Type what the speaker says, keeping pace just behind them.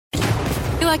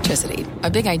electricity, a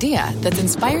big idea that's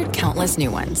inspired countless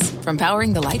new ones. From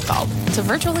powering the light bulb to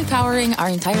virtually powering our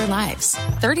entire lives.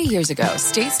 30 years ago,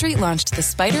 State Street launched the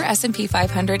SPDR S&P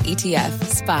 500 ETF,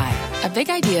 SPY. A big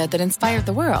idea that inspired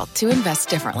the world to invest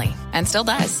differently. And still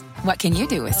does. What can you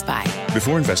do with SPY?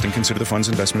 Before investing, consider the fund's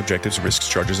investment objectives, risks,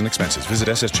 charges, and expenses. Visit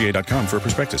ssga.com for a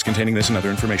prospectus containing this and other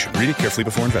information. Read it carefully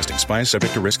before investing. SPY is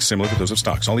subject to risks similar to those of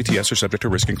stocks. All ETFs are subject to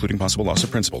risk, including possible loss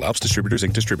of principal. Alps Distributors,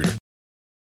 Inc. Distributor.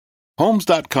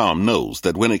 Homes.com knows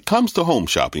that when it comes to home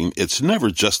shopping, it's never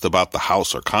just about the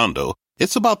house or condo.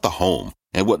 It's about the home.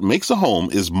 And what makes a home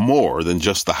is more than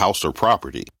just the house or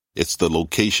property. It's the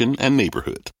location and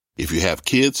neighborhood. If you have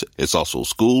kids, it's also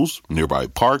schools, nearby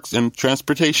parks, and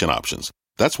transportation options.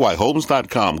 That's why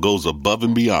Homes.com goes above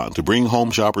and beyond to bring home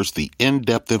shoppers the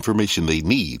in-depth information they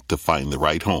need to find the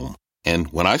right home.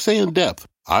 And when I say in-depth,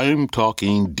 I'm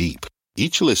talking deep.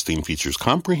 Each listing features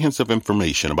comprehensive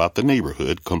information about the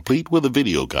neighborhood, complete with a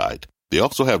video guide. They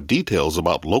also have details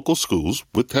about local schools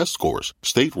with test scores,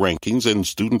 state rankings, and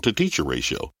student-to-teacher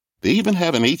ratio. They even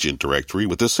have an agent directory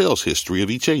with the sales history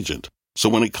of each agent. So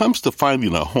when it comes to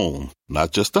finding a home,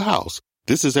 not just a house,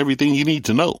 this is everything you need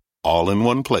to know, all in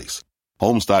one place.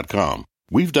 Homes.com.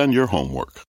 We've done your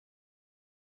homework.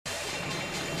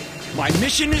 My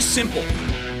mission is simple,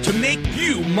 to make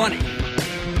you money.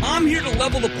 I'm here to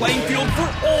level the playing field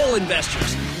for all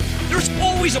investors. There's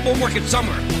always a bull market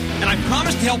somewhere, and I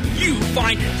promise to help you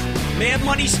find it. Mad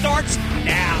Money starts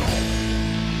now.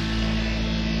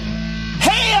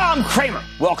 Hey, I'm Cramer.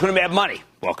 Welcome to Mad Money.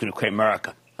 Welcome to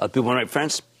Cramerica. Other people, my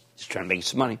friends, just trying to make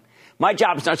some money. My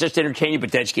job is not just to entertain you,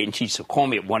 but to educate and teach. So call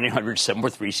me at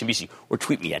 1-800-743-CBC or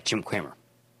tweet me at Jim Cramer.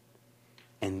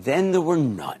 And then there were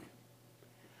none.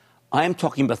 I am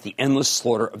talking about the endless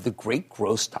slaughter of the great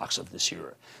growth stocks of this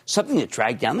era. Something that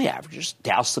dragged down the averages,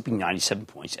 Dow slipping 97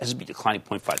 points, S&P declining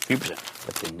 0.53%.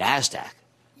 But the NASDAQ,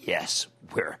 yes,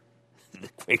 where the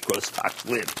great growth stocks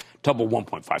live, tumbled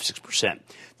 1.56%.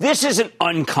 This is an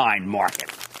unkind market.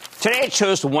 Today it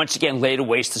chose to once again lay to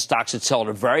waste the stocks that sell at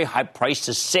a very high price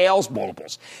to sales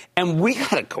multiples. And we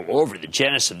got to go over the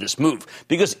genesis of this move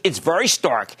because it's very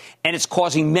stark and it's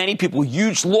causing many people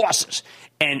huge losses.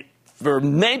 And for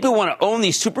many people who want to own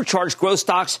these supercharged growth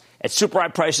stocks at super high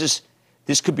prices,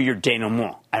 this could be your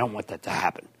denouement. I don't want that to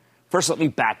happen. First, let me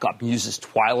back up and use this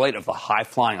twilight of the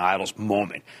high-flying idols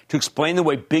moment to explain the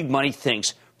way big money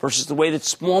thinks versus the way that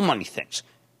small money thinks,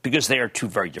 because they are two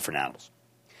very different animals.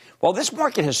 While this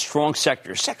market has strong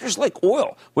sectors like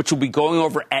oil, which we'll be going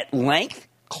over at length,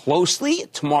 closely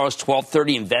at tomorrow's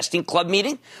 12:30 Investing Club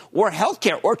meeting, or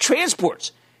healthcare or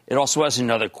transports, it also has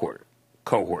another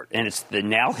cohort, and it's the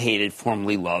now hated,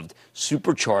 formerly loved,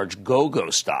 supercharged go-go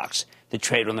stocks that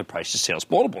trade on the price to sales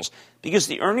multiples because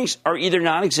the earnings are either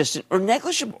non-existent or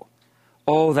negligible.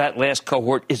 Oh, that last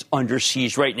cohort is under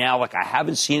siege right now like I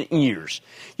haven't seen it in years.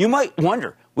 You might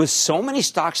wonder, with so many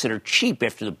stocks that are cheap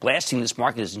after the blasting this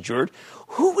market has endured,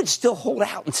 who would still hold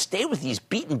out and stay with these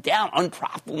beaten down,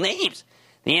 unprofitable names?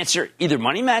 The answer, either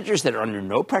money managers that are under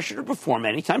no pressure to perform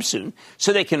anytime soon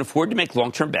so they can afford to make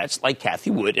long-term bets like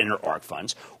Cathie Wood and her ARK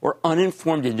funds, or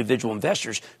uninformed individual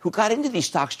investors who got into these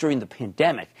stocks during the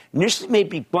pandemic, initially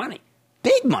made big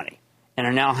money, and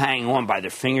are now hanging on by their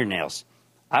fingernails.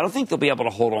 I don't think they'll be able to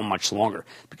hold on much longer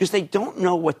because they don't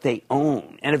know what they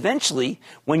own. And eventually,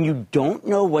 when you don't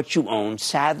know what you own,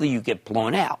 sadly, you get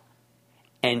blown out.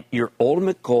 And your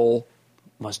ultimate goal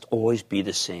must always be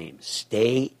the same.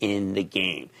 Stay in the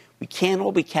game. We can't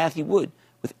all be Cathie Wood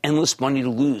with endless money to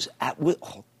lose at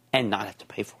will and not have to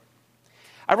pay for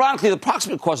it. Ironically, the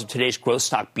proximate cause of today's growth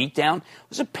stock beatdown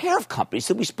was a pair of companies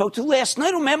that we spoke to last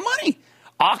night on Mad Money,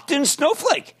 Okta and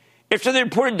Snowflake. After they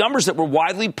reported numbers that were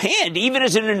widely panned, even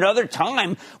as in another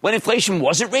time when inflation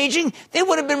wasn't raging, they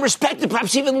would have been respected,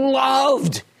 perhaps even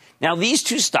loved. Now, these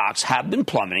two stocks have been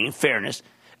plummeting, in fairness,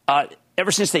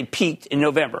 ever since they peaked in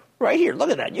November. Right here, look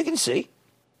at that. You can see.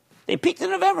 They peaked in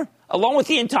November, along with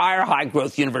the entire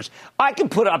high-growth universe. I can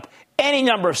put up any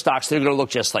number of stocks that are going to look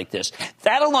just like this.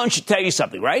 That alone should tell you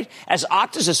something, right? As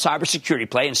Okta's a cybersecurity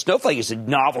play and Snowflake is a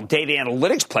novel data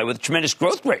analytics play with a tremendous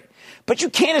growth rate. But you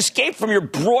can't escape from your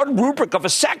broad rubric of a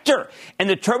sector. And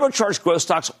the turbocharged growth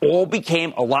stocks all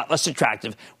became a lot less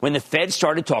attractive when the Fed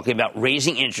started talking about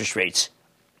raising interest rates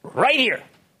right here.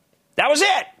 That was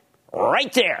it.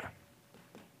 Right there.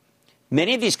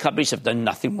 Many of these companies have done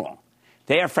nothing wrong.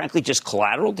 They are, frankly, just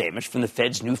collateral damage from the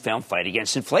Fed's newfound fight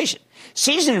against inflation.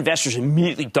 Seasoned investors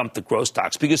immediately dump the growth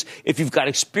stocks because if you've got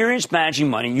experience managing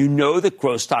money, you know that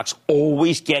growth stocks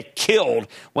always get killed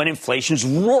when inflation's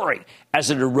roaring. as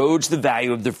it erodes the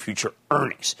value of their future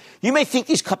earnings. You may think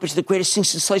these companies are the greatest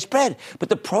things in sliced bread, but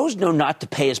the pros know not to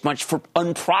pay as much for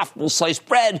unprofitable sliced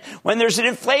bread when there's an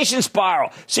inflation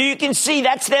spiral. So you can see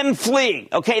that's them fleeing,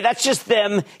 okay? That's just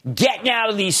them getting out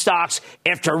of these stocks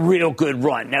after a real good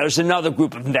run. Now, there's another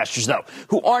group of investors, though,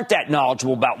 who aren't that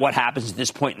knowledgeable about what happens at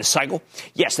this point in the cycle.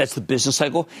 Yes, that's the business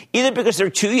cycle, either because they're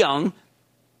too young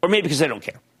or maybe because they don't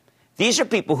care. These are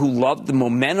people who love the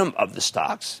momentum of the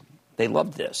stocks. They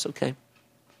love this, okay?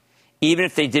 Even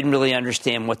if they didn't really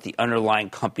understand what the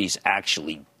underlying companies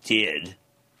actually did,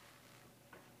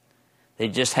 they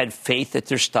just had faith that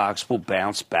their stocks will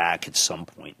bounce back at some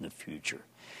point in the future.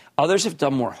 Others have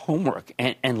done more homework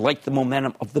and like the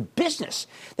momentum of the business.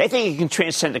 They think it can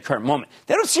transcend the current moment.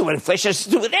 They don't see what inflation has to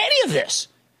do with any of this.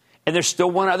 And there's still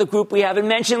one other group we haven't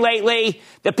mentioned lately,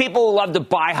 the people who love to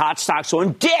buy hot stocks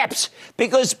on dips.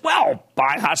 Because, well,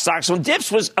 buying hot stocks on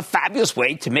dips was a fabulous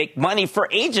way to make money for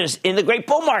ages in the great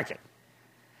bull market.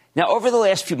 Now, over the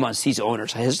last few months, these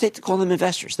owners, I hesitate to call them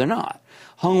investors, they're not,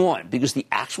 hung on because the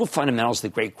actual fundamentals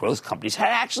of the great growth companies had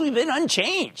actually been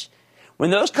unchanged. When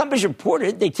those companies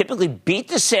reported, they typically beat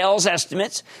the sales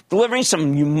estimates, delivering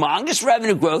some humongous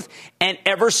revenue growth and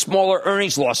ever smaller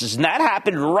earnings losses. And that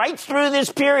happened right through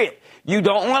this period. You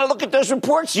don't want to look at those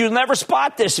reports. You'll never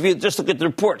spot this if you just look at the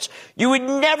reports. You would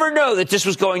never know that this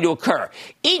was going to occur.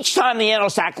 Each time the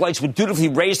analyst acolytes would dutifully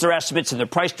raise their estimates and their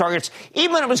price targets,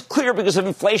 even when it was clear because of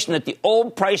inflation that the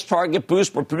old price target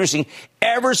boosts were producing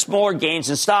ever smaller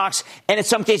gains in stocks, and in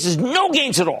some cases, no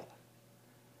gains at all.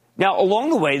 Now, along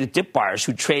the way, the dip buyers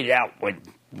who traded out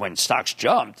when stocks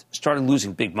jumped started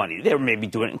losing big money. They were maybe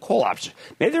doing it in call options.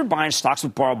 Maybe they were buying stocks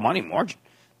with borrowed money margin.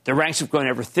 Their ranks have grown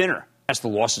ever thinner as the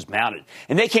losses mounted.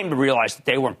 And they came to realize that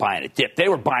they weren't buying a dip. They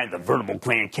were buying the veritable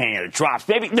Grand Canyon of drops.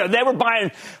 They were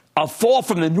buying a fall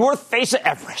from the north face of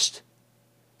Everest.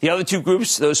 The other two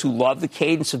groups, those who love the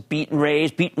cadence of beat and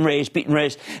raise, beat and raise, beat and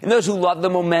raise, and those who love the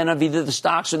momentum of either the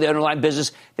stocks or the underlying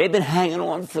business, they've been hanging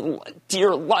on for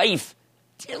dear life.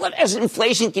 As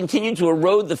inflation continued to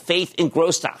erode the faith in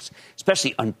growth stocks,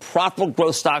 especially unprofitable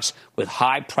growth stocks with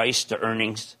high price to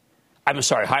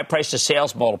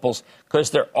sales multiples,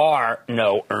 because there are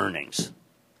no earnings.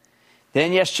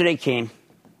 Then yesterday came.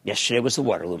 Yesterday was the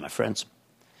Waterloo, my friends.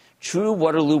 True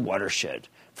Waterloo watershed.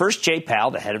 First, Jay Powell,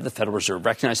 the head of the Federal Reserve,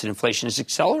 recognized that inflation is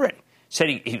accelerating. Said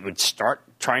he would start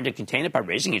trying to contain it by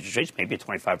raising interest rates, maybe at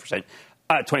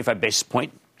 25 basis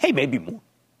point. Hey, maybe more.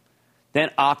 Then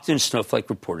Okta and Snowflake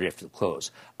reported after the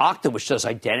close. Okta, which does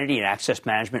identity and access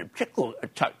management, in particular,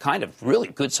 kind of really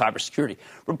good cybersecurity,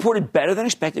 reported better than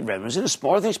expected revenues and a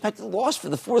smaller than expected loss for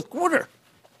the fourth quarter.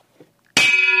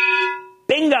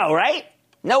 Bingo, right?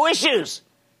 No issues.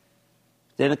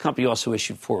 Then the company also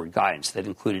issued forward guidance that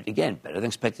included, again, better than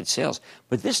expected sales,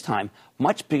 but this time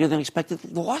much bigger than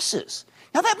expected losses.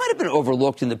 Now, that might have been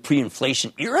overlooked in the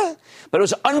pre-inflation era, but it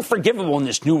was unforgivable in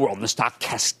this new world, and the stock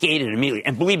cascaded immediately.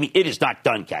 And believe me, it is not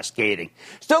done cascading.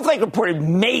 Snowflake reported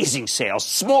amazing sales,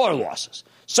 smaller losses.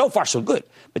 So far, so good.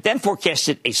 But then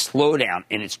forecasted a slowdown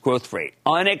in its growth rate.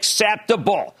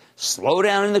 Unacceptable.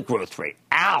 Slowdown in the growth rate.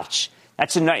 Ouch.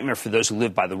 That's a nightmare for those who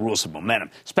live by the rules of momentum,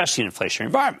 especially in an inflationary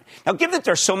environment. Now, given that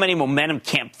there are so many momentum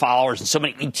camp followers and so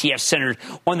many ETFs centered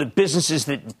on the businesses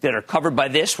that are covered by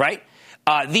this, right?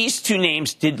 These two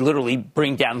names did literally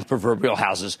bring down the proverbial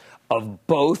houses of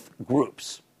both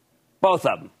groups. Both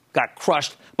of them got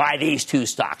crushed by these two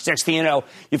stocks. Next thing you know,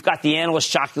 you've got the analysts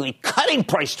shockingly cutting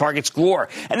price targets galore.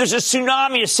 And there's a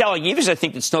tsunami of selling. Even as I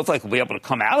think that Snowflake will be able to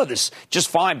come out of this just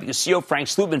fine because CEO Frank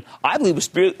Slootman, I believe,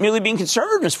 was merely being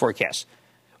conservative in his forecast.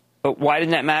 But why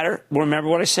didn't that matter? Well, remember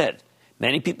what I said.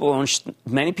 Many people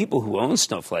who own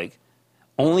Snowflake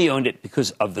only owned it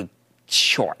because of the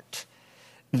chart.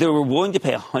 They were willing to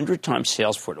pay 100 times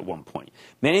sales for it at one point.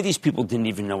 Many of these people didn't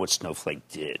even know what Snowflake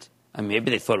did. I mean,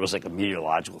 maybe they thought it was like a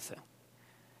meteorological thing.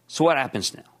 So what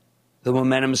happens now? The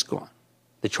momentum is gone.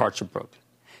 The charts are broken.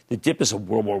 The dip is a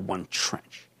World War I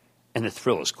trench, and the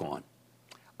thrill is gone.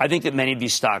 I think that many of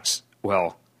these stocks,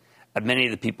 many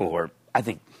of the people who are, I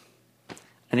think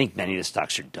many of the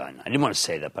stocks are done. I didn't want to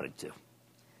say that, but I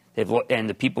do. And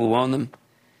the people who own them,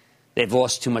 they've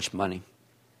lost too much money.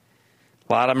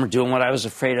 A lot of them are doing what I was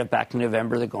afraid of back in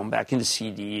November. They're going back into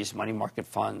CDs, money market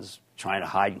funds, trying to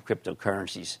hide in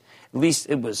cryptocurrencies. At least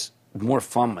it was more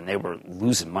fun when they were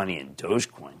losing money in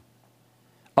Dogecoin.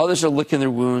 Others are licking their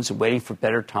wounds and waiting for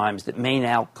better times that may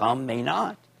now come, may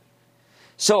not.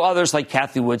 So others, like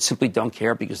Cathie Wood, simply don't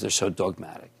care because they're so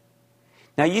dogmatic.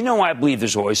 Now, you know I believe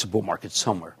there's always a bull market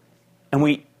somewhere. And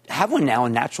we have one now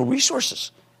in natural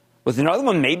resources. With another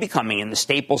one maybe coming in the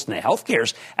staples and the health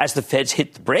cares as the feds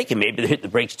hit the brake, and maybe they hit the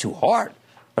brakes too hard.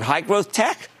 But high growth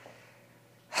tech,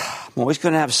 I'm always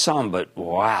going to have some, but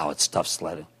wow, it's tough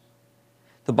sledding.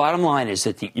 The bottom line is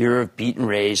that the era of beat and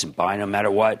raise and buy no matter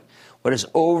what is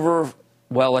over,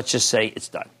 well, let's just say it's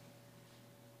done.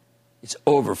 It's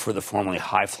over for the formerly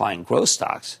high-flying growth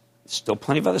stocks. There's still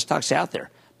plenty of other stocks out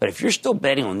there. But if you're still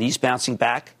betting on these bouncing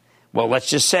back, well, let's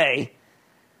just say,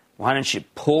 why don't you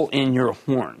pull in your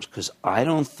horns? Because I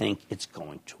don't think it's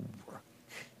going to work.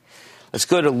 Let's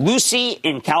go to Lucy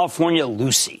in California.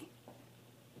 Lucy.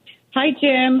 Hi,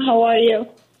 Jim. How are you?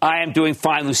 I am doing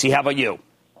fine, Lucy. How about you?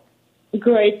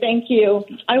 Great. Thank you.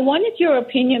 I wanted your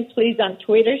opinion, please, on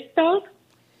Twitter stock.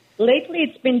 Lately,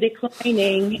 it's been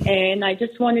declining, and I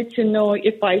just wanted to know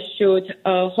if I should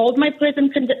hold my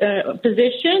present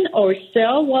position or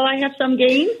sell while I have some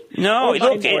gains. No,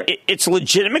 look, it's a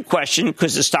legitimate question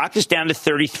because the stock is down to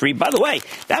 33. By the way,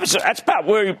 that's about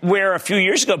where a few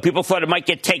years ago people thought it might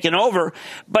get taken over.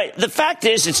 But the fact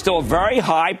is it's still a very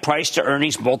high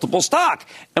price-to-earnings multiple stock,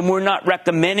 and we're not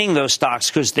recommending those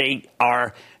stocks because they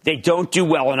don't do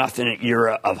well enough in an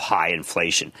era of high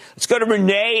inflation. Let's go to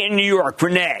Renee in New York.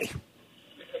 Renee?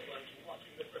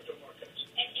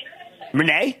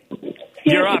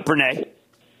 You're up, Renee.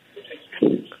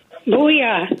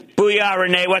 Booyah. Booyah,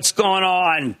 Renee. What's going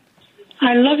on?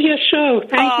 I love your show.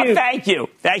 Thank you. Thank you.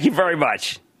 Thank you very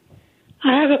much.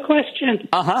 I have a question.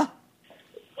 Uh-huh.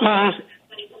 I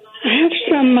have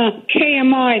some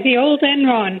KMI, the old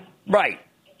Enron. Right.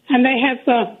 And they have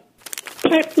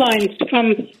pipelines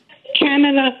from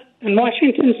Canada and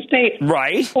Washington State.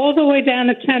 Right. All the way down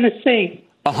to Tennessee.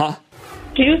 Uh-huh.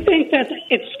 Do you think that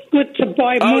it's good to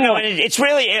buy more? Oh, no, and it's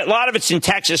really, a lot of it's in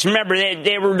Texas. Remember,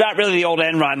 they were not really the old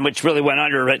Enron, which really went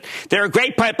under, but they're a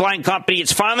great pipeline company.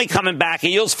 It's finally coming back. It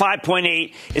yields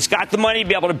 5.8. It's got the money to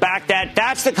be able to back that.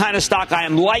 That's the kind of stock I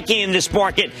am liking in this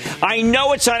market. I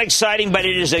know it's unexciting, but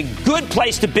it is a good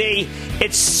place to be.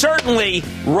 It's certainly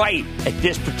right at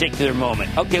this particular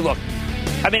moment. Okay, look,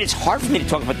 I mean, it's hard for me to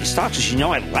talk about these stocks because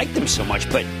I like them so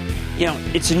much, but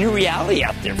it's a new reality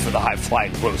out there for the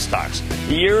high-flying growth stocks.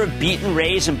 The year of beat and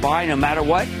raise and buy no matter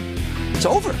what, it's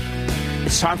over.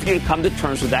 It's time for you to come to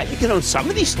terms with that. You can own some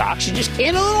of these stocks. You just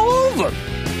can't own all of them.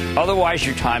 Otherwise,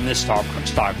 your time in the stock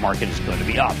market is going to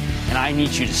be up, and I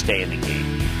need you to stay in the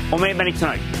game. On Mad Money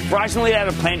tonight, Verizon laid out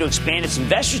a plan to expand its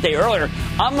Investors Day earlier.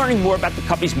 I'm learning more about the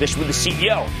company's mission with the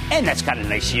CEO, and that's got a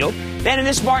nice yield. Then in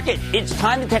this market, it's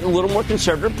time to take a little more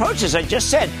conservative approach, as I just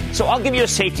said. So I'll give you a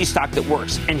safety stock that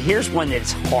works. And here's one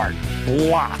that's hard.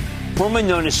 Block, formerly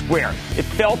known as Square. It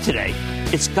fell today.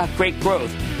 It's got great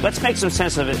growth. Let's make some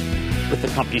sense of it with the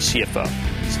company's CFO.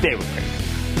 Stay with me.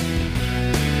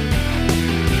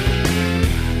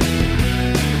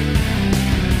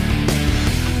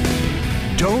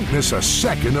 Don't miss a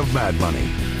second of Mad Money.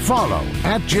 Follow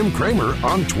 @Jim Cramer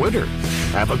on Twitter.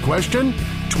 Have a question?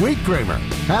 Tweet Cramer.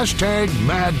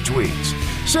 #MadTweets.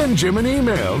 Send Jim an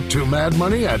email to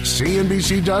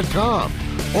madmoney@cnbc.com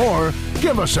or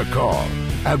give us a call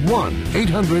at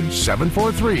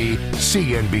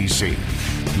 1-800-743-CNBC.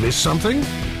 Miss something?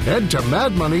 Head to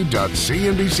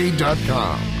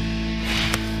madmoney.cnbc.com.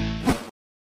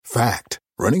 Fact.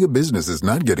 Running a business is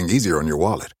not getting easier on your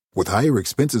wallet. With higher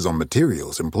expenses on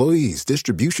materials, employees,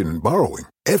 distribution, and borrowing,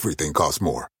 everything costs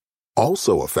more.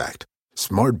 Also a fact.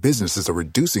 Smart businesses are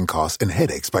reducing costs and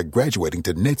headaches by graduating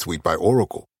to NetSuite by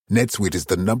Oracle. NetSuite is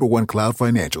the #1 cloud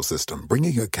financial system,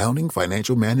 bringing accounting,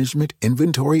 financial management,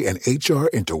 inventory, and HR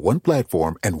into one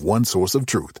platform and one source of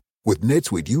truth. With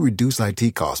NetSuite, you reduce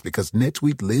IT costs because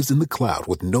NetSuite lives in the cloud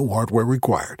with no hardware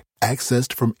required.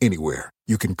 Accessed from anywhere.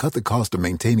 You can cut the cost of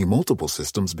maintaining multiple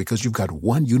systems because you've got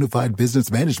one unified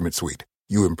business management suite.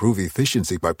 You improve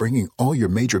efficiency by bringing all your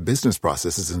major business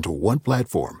processes into one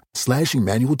platform, slashing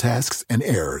manual tasks and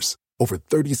errors. Over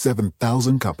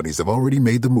 37,000 companies have already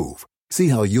made the move. See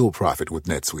how you'll profit with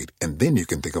NetSuite, and then you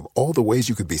can think of all the ways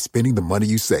you could be spending the money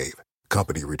you save.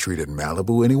 Company retreat in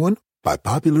Malibu, anyone? By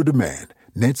popular demand,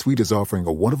 NetSuite is offering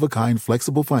a one-of-a-kind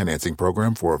flexible financing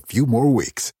program for a few more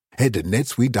weeks. Head to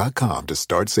netsuite.com to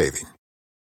start saving.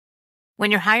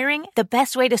 When you're hiring, the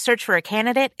best way to search for a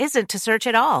candidate isn't to search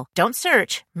at all. Don't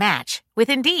search, match with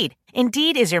Indeed.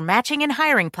 Indeed is your matching and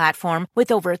hiring platform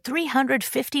with over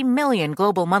 350 million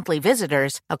global monthly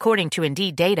visitors, according to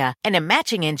Indeed data, and a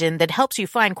matching engine that helps you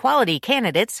find quality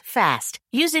candidates fast.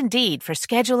 Use Indeed for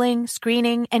scheduling,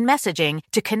 screening, and messaging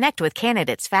to connect with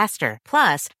candidates faster.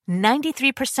 Plus,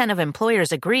 93% of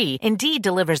employers agree Indeed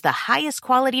delivers the highest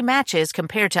quality matches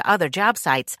compared to other job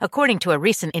sites, according to a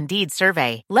recent Indeed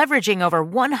survey. Leveraging over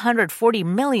 140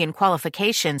 million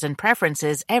qualifications and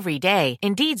preferences every day,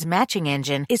 Indeed's matching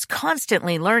engine is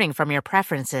constantly learning from your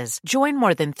preferences. Join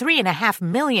more than 3.5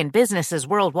 million businesses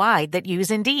worldwide that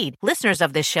use Indeed. Listeners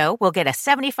of this show will get a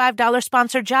 $75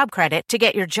 sponsored job credit to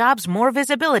get your jobs more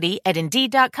visibility at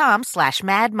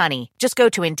Indeed.com/MadMoney. Just go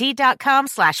to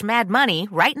Indeed.com/MadMoney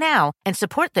right now and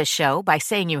support this show by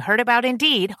saying you heard about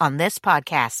Indeed on this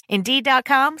podcast.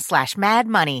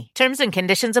 Indeed.com/MadMoney. Terms and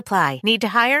conditions apply. Need to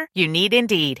hire? You need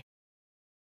Indeed.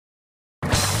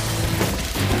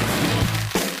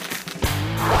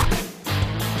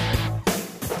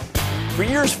 For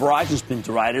years, Verizon's been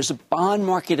derided as a bond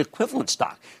market equivalent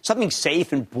stock, something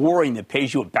safe and boring that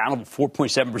pays you a bountiful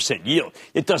 4.7% yield.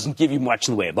 It doesn't give you much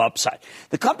in the way of upside.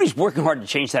 The company's working hard to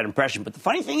change that impression, but the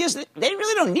funny thing is that they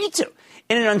really don't need to.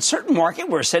 In an uncertain market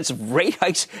where a sense of rate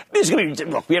hikes,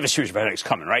 look, we have a series of rate hikes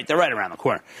coming, right? They're right around the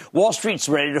corner. Wall Street's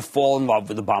ready to fall in love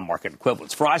with the bond market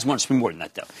equivalents. Verizon wants to be more than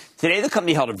that, though. Today, the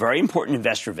company held a very important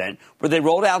investor event where they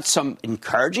rolled out some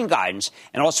encouraging guidance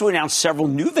and also announced several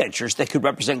new ventures that could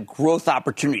represent growth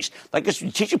opportunities, like a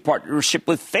strategic partnership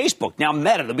with Facebook, now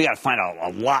Meta, that we got to find out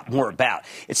a lot more about.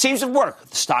 It seems to work.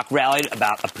 The stock rallied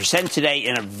about 1% today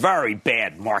in a very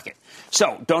bad market.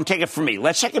 So don't take it from me.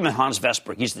 Let's check in with Hans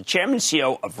Vestberg. He's the chairman and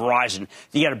CEO of Verizon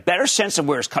to get a better sense of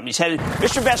where his company's headed.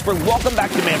 Mr. Vestberg, welcome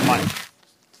back to Mad Money.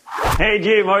 Hey,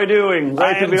 Jim, how are you doing?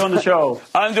 Great to be on the show.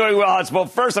 I'm doing well, Hans. Well,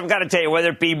 first, I've got to tell you, whether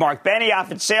it be Mark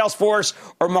Benioff at Salesforce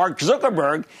or Mark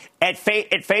Zuckerberg at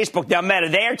Facebook, now Meta,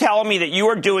 they are telling me that you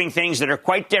are doing things that are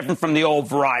quite different from the old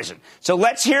Verizon. So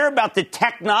let's hear about the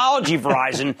technology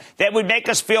Verizon that would make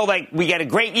us feel like we get a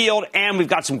great yield and we've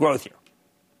got some growth here.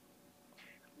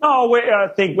 No, I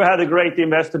think we had a great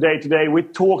investor day today. We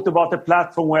talked about the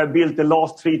platform we have built the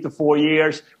last 3 to 4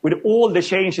 years. With all the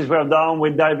changes we have done, we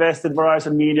divested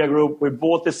Verizon Media Group. We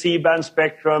bought the C-band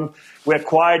spectrum. We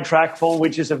acquired TracFone,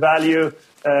 which is a value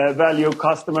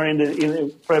customer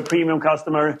for a premium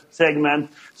customer segment.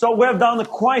 So we have done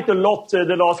quite a lot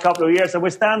the last couple of years, and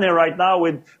we're standing right now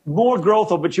with more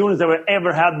growth opportunities than we've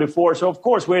ever had before. So, of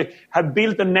course, we have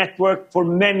built a network for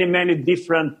many, many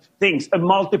different things, a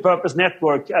multi-purpose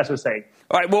network, as we say.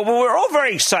 All right. Well, we're all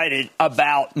very excited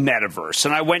about Metaverse,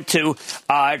 and I went to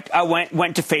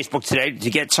Facebook today to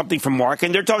get something from Mark,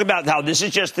 and they're talking about how this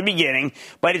is just the beginning.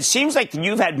 But it seems like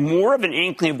you've had more of an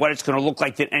inkling of what it's going to look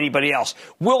like than anybody else.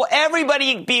 Will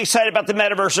everybody be excited about the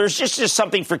Metaverse, or is this just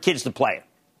something for kids to play?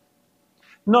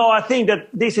 No, I think that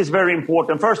this is very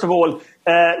important. First of all,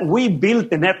 we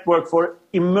built the network for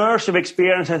immersive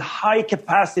experience at high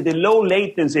capacity, low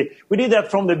latency. We did that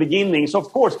from the beginning. So,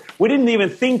 of course, we didn't even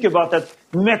think about that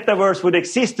Metaverse would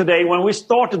exist today when we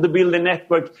started to build the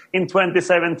network in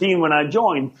 2017 when I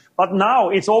joined. But now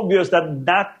it's obvious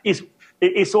that is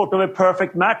sort of a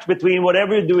perfect match between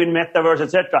whatever you do in Metaverse,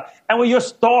 etc. And we're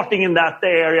just starting in that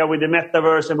area with the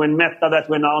Metaverse and with Meta that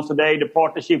we announced today, the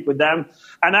partnership with them.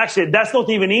 And actually, that's not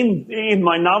even in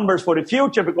my numbers for the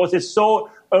future because it's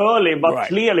so early. But right.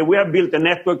 Clearly, we have built a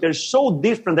network that is so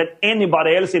different than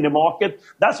anybody else in the market.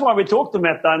 That's why we talk to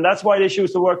Meta, and that's why they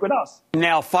choose to work with us.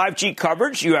 Now, 5G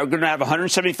coverage, you are going to have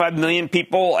 175 million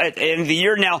people at the end of the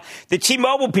year. Now, the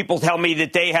T-Mobile people tell me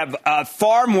that they have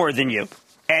far more than you,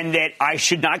 and that I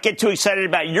should not get too excited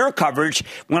about your coverage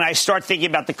when I start thinking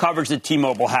about the coverage that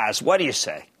T-Mobile has. What do you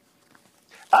say?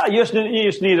 You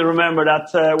just need to remember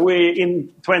that we,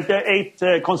 in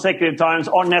 28 consecutive times,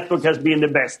 our network has been the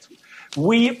best.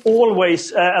 We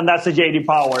always, and that's the J.D.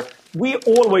 Power, we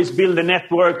always build a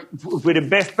network with the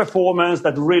best performance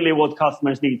that really what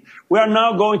customers need. We are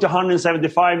now going to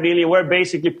 175 million. We're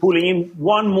basically pulling in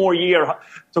one more year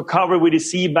to cover with the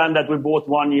C-band that we bought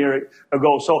 1 year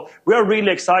ago. So we are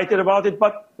really excited about it,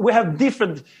 but we have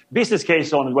different business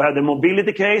cases on it. We have the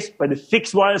mobility case, we have the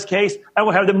fixed wireless case, and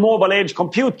we have the mobile edge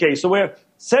compute case. So we have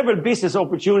several business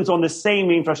opportunities on the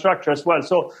same infrastructure as well.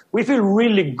 So we feel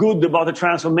really good about the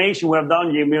transformation we have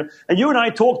done, Jimmy. And you and I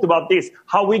talked about this,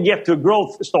 how we get to a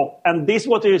growth stock. And this is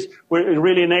what is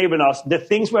really enabling us. The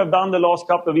things we have done the last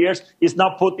couple of years is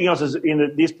now putting us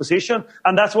in this position.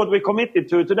 And that's what we committed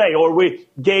to today, or we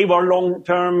gave our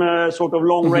long-term, sort of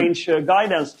long-range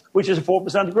guidance, which is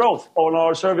 4% growth on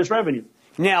our service revenue.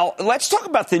 Now, let's talk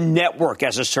about the network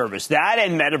as a service. That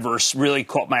and Metaverse really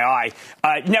caught my eye.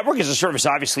 Network as a service,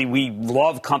 obviously, we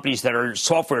love companies that are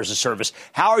software as a service.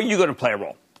 How are you going to play a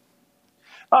role?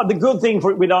 The good thing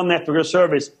with our network as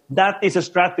service, that is a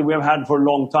strategy we have had for a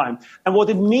long time. And what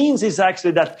it means is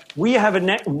actually that we have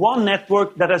one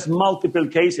network that has multiple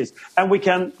cases, and we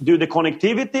can do the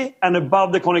connectivity and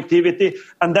above the connectivity.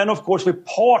 And then, of course, we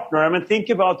partner. I mean, think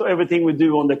about everything we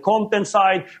do on the content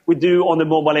side, we do on the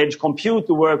mobile edge compute,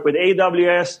 to work with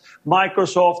AWS,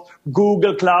 Microsoft,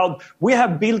 Google Cloud. We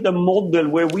have built a model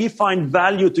where we find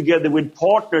value together with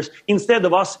partners instead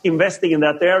of us investing in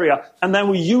that area. And then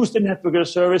we use the network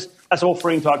as service as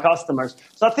offering to our customers.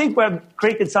 So I think we have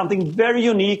created something very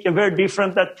unique and very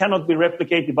different that cannot be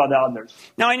replicated by the others.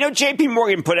 Now, I know JP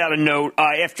Morgan put out a note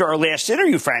after our last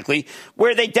interview, frankly,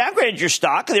 where they downgraded your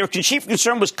stock. Their chief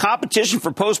concern was competition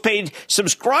for postpaid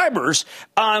subscribers,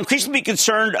 increasingly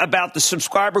concerned about the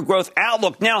subscriber growth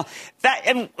outlook. Now,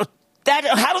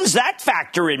 how does that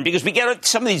factor in? Because we get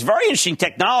some of these very interesting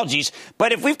technologies,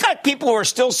 but if we've got people who are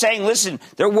still saying, listen,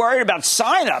 they're worried about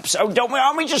signups,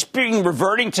 aren't we just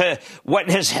reverting to what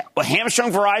has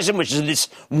hamstrung Verizon, which is this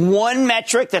one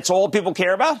metric that's all people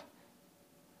care about?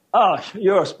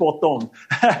 You're spot on.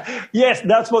 Yes,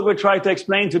 that's what we're trying to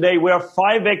explain today. We have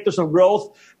 5 vectors of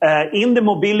growth. In the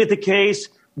mobility case,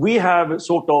 we have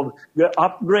sort of the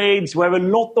upgrades. We have a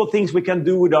lot of things we can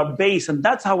do with our base, and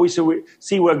that's how we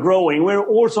see we're growing. We're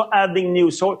also adding new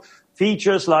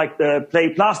features like the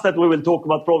Play Plus that we will talk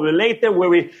about probably later, where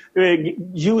we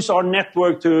use our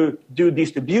network to do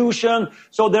distribution.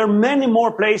 So there are many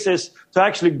more places to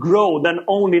actually grow than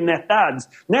only net adds.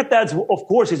 Net adds, of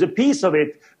course, is a piece of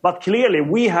it, but clearly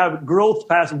we have growth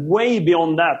paths way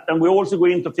beyond that. And we also go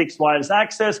into fixed wireless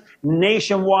access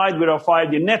nationwide with our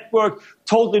 5G network,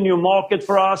 totally new market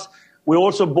for us. We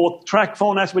also bought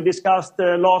TracFone, as we discussed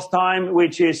last time,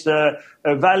 which is a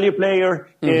value player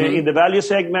in the value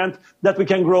segment that we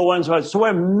can grow on. So we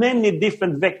have many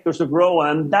different vectors to grow,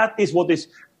 and that is what is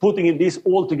putting this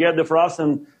all together for us.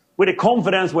 And with the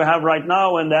confidence we have right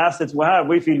now and the assets we have,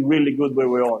 we feel really good where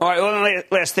we are. All right, well,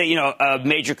 last thing, a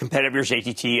major competitors,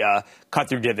 AT&T, cut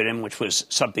their dividend, which was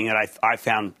something that I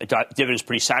found dividend is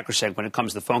pretty sacrosanct when it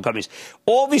comes to the phone companies.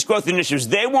 All these growth initiatives,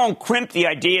 they won't crimp the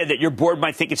idea that your board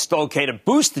might think it's still okay to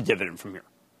boost the dividend from here.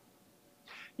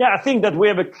 Yeah, I think that we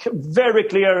have a very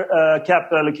clear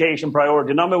capital allocation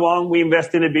priority. Number one, we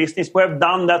invest in the business. We have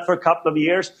done that for a couple of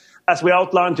years. As we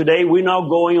outlined today, we're now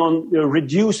going on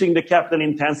reducing the capital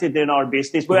intensity in our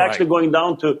business. We're actually going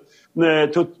down to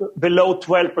below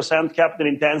 12% capital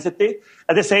intensity.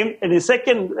 And the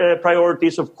second priority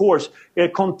is, of course,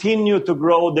 continue to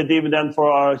grow the dividend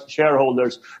for our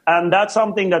shareholders. And that's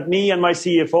something that me and my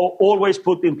CFO always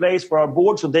put in place for our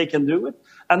board so they can do it.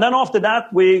 And then after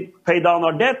that, we pay down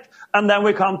our debt, and then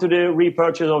we come to the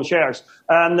repurchase of shares.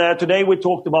 And today we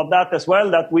talked about that as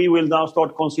well, that we will now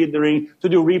start considering to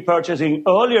do repurchasing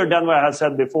earlier than what I had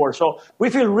said before. So we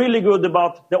feel really good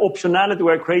about the optionality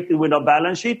we're creating with our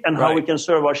balance sheet and how we can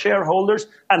serve our shareholders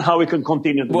and how we can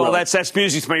continue to grow. Well, that's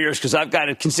music to my ears, because I've got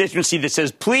a constituency that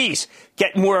says, please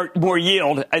get more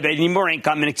yield. They need more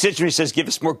income. And a constituency says, give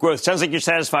us more growth. Sounds like you're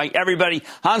satisfying everybody.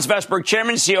 Hans Vestberg,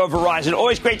 Chairman and CEO of Verizon.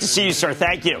 Always great to see you, sir.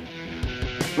 Thank you.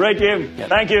 Great, Jim. Yep.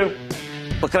 Thank you.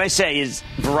 What can I say is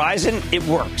Verizon, it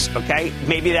works, okay?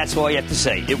 Maybe that's all you have to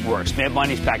say. It works. Mad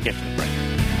Money's back after the break.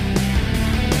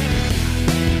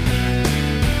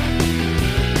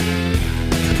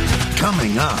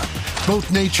 Coming up,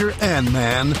 both nature and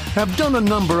man have done a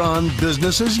number on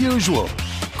business as usual.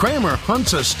 Cramer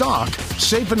hunts a stock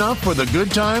safe enough for the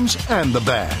good times and the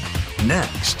bad.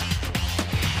 Next.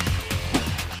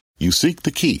 You seek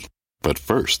the key. But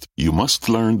first, you must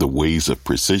learn the ways of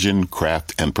precision,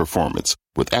 craft, and performance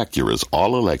with Acura's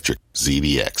all-electric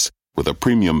ZDX. With a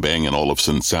premium Bang &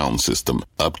 Olufsen sound system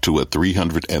up to a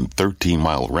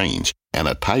 313-mile range and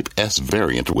a Type S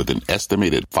variant with an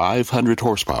estimated 500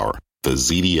 horsepower, the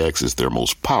ZDX is their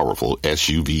most powerful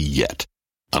SUV yet.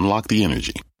 Unlock the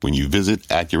energy when you visit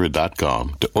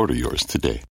Acura.com to order yours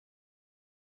today.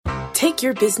 Take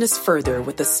your business further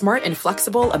with the smart and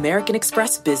flexible American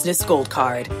Express Business Gold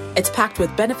Card. It's packed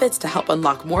with benefits to help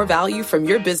unlock more value from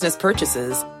your business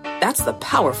purchases. That's the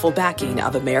powerful backing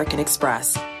of American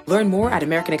Express. Learn more at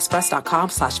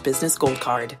americanexpress.com/business gold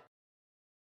card.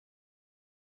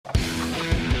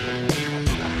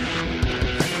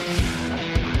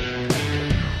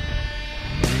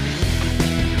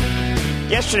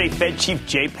 Yesterday, Fed Chief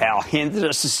Jay Powell handed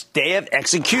us a stay of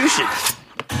execution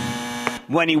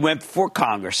when he went before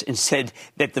Congress and said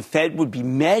that the Fed would be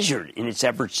measured in its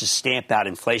efforts to stamp out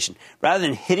inflation, rather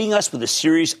than hitting us with a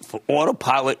series of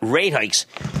autopilot rate hikes,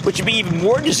 which would be even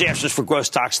more disastrous for growth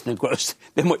stocks than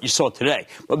what you saw today.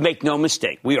 But make no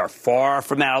mistake, we are far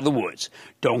from out of the woods.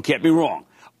 Don't get me wrong.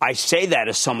 I say that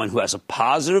as someone who has a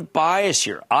positive bias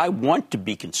here. I want to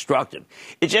be constructive.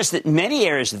 It's just that many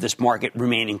areas of this market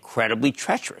remain incredibly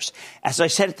treacherous. As I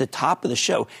said at the top of the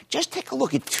show, just take a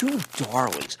look at two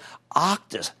darlings.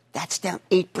 Okta, that's down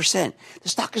 8%. The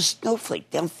stock is Snowflake,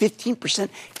 down 15%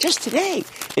 just today.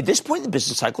 At this point in the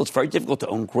business cycle, it's very difficult to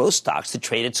own growth stocks that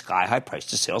trade at sky-high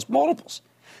price-to-sales multiples.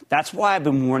 That's why I've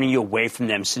been warning you away from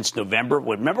them since November.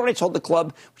 Remember when I told the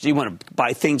club you want to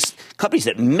buy things, companies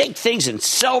that make things and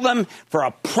sell them for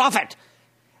a profit?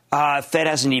 Fed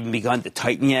hasn't even begun to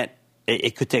tighten yet.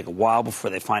 It could take a while before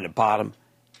they find a bottom.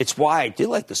 It's why I did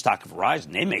like the stock of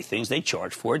Verizon. They make things, they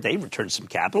charge for it, they return some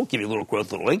capital, give you a little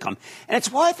growth, little income. And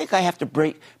it's why I think I have to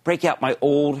break out my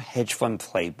old hedge fund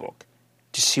playbook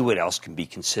to see what else can be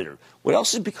considered. What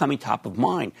else is becoming top of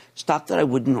mind? Stock that I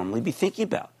wouldn't normally be thinking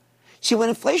about. See, when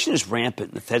inflation is rampant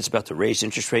and the Fed's about to raise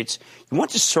interest rates, you want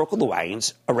to circle the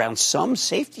wagons around some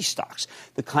safety stocks,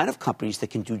 the kind of companies that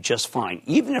can do just fine,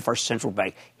 even if our central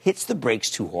bank hits the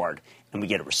brakes too hard and we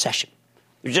get a recession.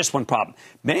 There's just one problem.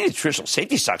 Many of the traditional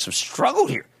safety stocks have struggled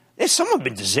here. Some have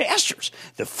been disasters.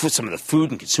 Some of the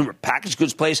food and consumer packaged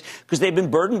goods plays because they've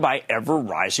been burdened by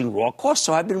ever-rising raw costs,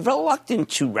 so I've been reluctant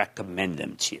to recommend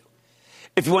them to you.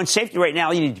 If you want safety right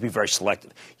now, you need to be very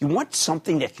selective. You want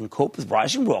something that can cope with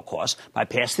rising raw costs by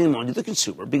passing them on to the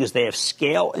consumer because they have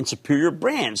scale and superior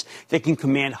brands that can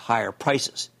command higher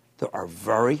prices. There are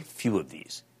very few of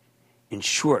these. In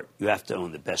short, you have to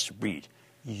own the best breed.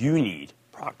 You need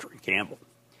Procter & Gamble.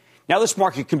 Now, this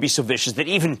market can be so vicious that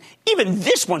even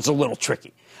this one's a little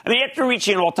tricky. I mean, after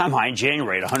reaching an all-time high in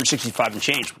January at 165 and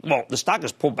change, well, the stock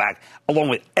has pulled back along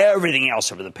with everything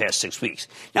else over the past 6 weeks.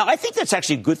 Now, I think that's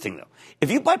actually a good thing, though.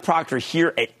 If you buy Procter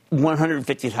here at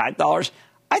 $155,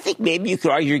 I think maybe you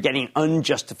could argue you're getting an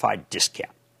unjustified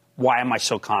discount. Why am I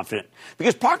so confident?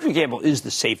 Because Procter & Gamble is the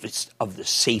safest of the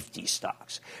safety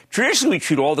stocks. Traditionally, we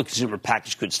treat all the consumer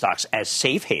packaged goods stocks as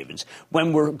safe havens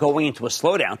when we're going into a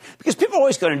slowdown because people are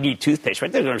always going to need toothpaste,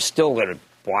 right? They're still going to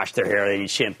wash their hair, they need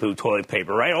shampoo, toilet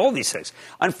paper, right? All these things.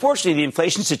 Unfortunately, the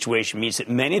inflation situation means that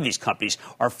many of these companies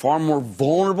are far more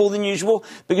vulnerable than usual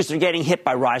because they're getting hit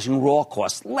by rising raw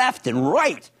costs left and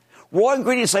right. Raw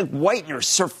ingredients like whiteners,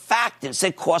 surfactants,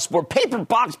 they cost more. Paper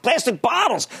box, plastic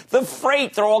bottles, the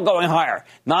freight, they're all going higher.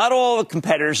 Not all the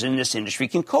competitors in this industry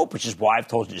can cope, which is why I've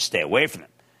told you to stay away from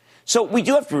them. So we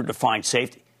do have to redefine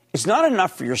safety. It's not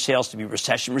enough for your sales to be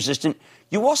recession resistant.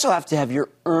 You also have to have your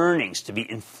earnings to be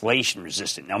inflation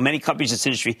resistant. Now, many companies in this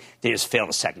industry, they just fail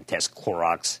the second test.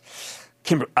 Clorox,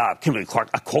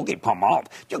 Kimberly-Clark, Colgate-Palmolive.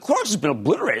 Clorox has been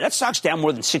obliterated. That stock's down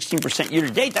more than 16%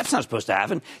 year-to-date. That's not supposed to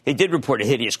happen. They did report a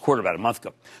hideous quarter about a month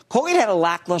ago. Colgate had a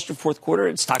lackluster fourth quarter.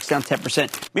 Its stock's down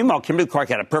 10%. Meanwhile, Kimberly-Clark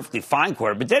had a perfectly fine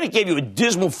quarter, but then it gave you a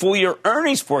dismal full-year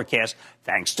earnings forecast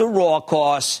thanks to raw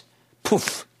costs.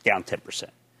 Poof, down 10%.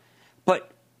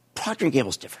 But Procter &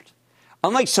 Gamble's different.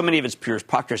 Unlike so many of its peers,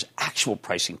 Procter has actual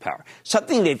pricing power,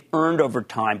 something they've earned over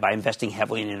time by investing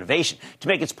heavily in innovation to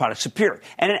make its products superior,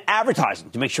 and in advertising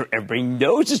to make sure everybody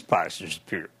knows its products are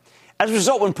superior. As a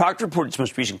result, when Procter reported its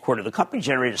most recent quarter, the company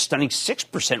generated a stunning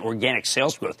 6% organic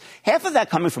sales growth, half of that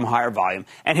coming from higher volume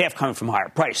and half coming from higher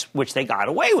price, which they got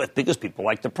away with because people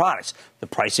like the products. The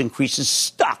price increases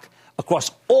stuck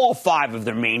across all 5 of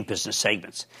their main business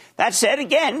segments. That said,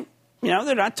 again,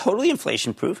 they're not totally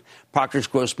inflation-proof. Procter's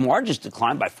gross margins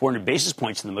declined by 400 basis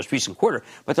points in the most recent quarter,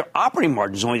 but their operating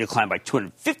margins only declined by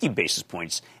 250 basis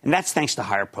points, and that's thanks to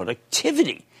higher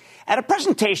productivity. At a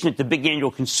presentation at the big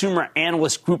annual Consumer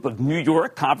Analyst Group of New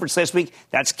York conference last week,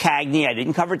 that's CAGNY. I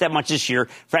didn't cover it that much this year,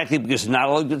 frankly, because there's not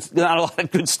a lot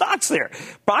of good stocks there.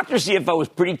 Procter's CFO was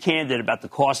pretty candid about the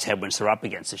cost headwinds they're up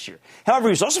against this year. However,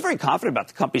 he was also very confident about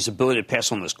the company's ability to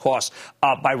pass on those costs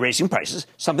by raising prices,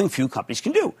 something few companies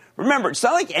can do. Remember, it's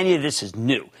not like any of this is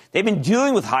new. They've been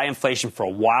dealing with high inflation for a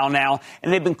while now,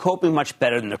 and they've been coping much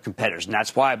better than their competitors, and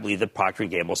that's why I believe that Procter &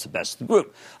 Gamble is the best of the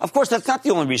group. Of course, that's not the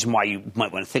only reason why you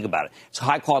might want to think about it. It's a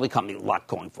high-quality company, a lot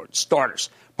going for it. Starters,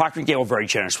 Procter & Gamble very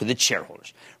generous with its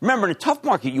shareholders. Remember, in a tough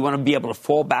market, you want to be able to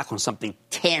fall back on something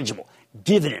tangible,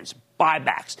 dividends,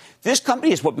 buybacks. This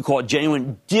company is what we call a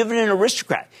genuine dividend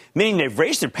aristocrat, meaning they've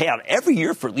raised their payout every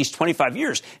year for at least 25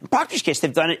 years. In Procter's case,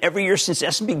 they've done it every year since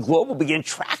S&P Global began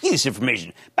tracking this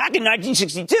information back in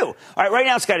 1962. All right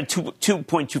now it's got a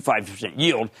 2.25%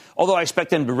 yield, although I expect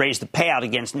them to raise the payout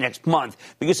again next month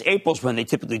because April's when they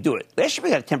typically do it. Last year we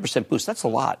got a 10% boost. That's a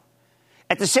lot.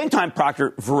 At the same time,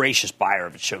 Procter, voracious buyer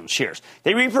of its own shares.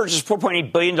 They repurchased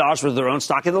 $4.8 billion worth of their own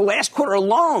stock in the last quarter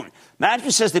alone.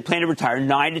 Management says they plan to retire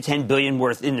 $9 to $10 billion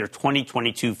worth in their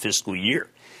 2022 fiscal year.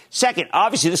 Second,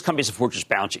 obviously, this company has a fortress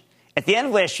balance sheet. At the end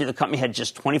of last year, the company had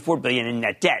just $24 billion in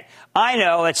net debt. I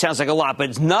know that sounds like a lot, but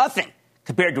it's nothing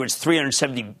compared to its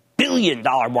 $370 billion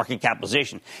market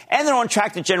capitalization. And they're on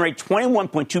track to generate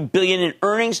 $21.2 billion in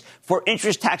earnings for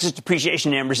interest, taxes,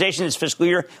 depreciation, and amortization this fiscal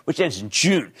year, which ends in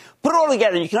June. Put it all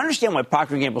together, and you can understand why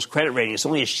Procter & Gamble's credit rating is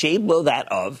only a shade below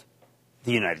that of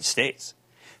the United States.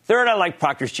 Third, I like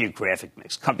Procter's geographic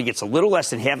mix. Company gets a little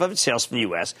less than half of its sales from the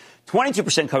U.S.,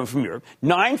 22% coming from Europe,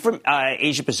 9% from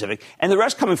Asia-Pacific, and the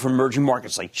rest coming from emerging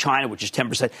markets like China, which is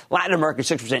 10%, Latin America,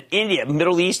 6%, India,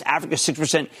 Middle East, Africa,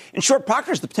 6%. In short,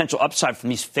 Procter has the potential upside from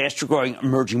these faster-growing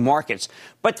emerging markets,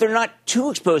 but they're not too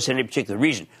exposed to any particular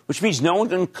region, which means no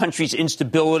one country's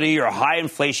instability or high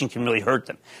inflation can really hurt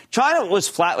them. China was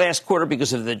flat last quarter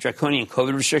because of the draconian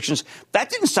COVID restrictions. That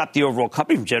didn't stop the overall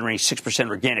company from generating 6%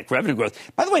 organic revenue growth.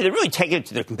 By the way, they're really taking it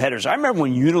to their competitors. I remember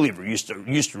when Unilever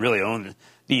used to really own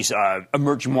these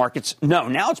emerging markets. No,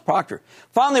 now it's Procter.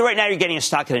 Finally, right now you're getting a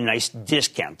stock at a nice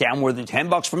discount, down more than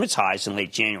 $10 from its highs in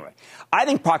late January. I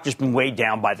think Procter's been weighed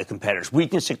down by the competitors'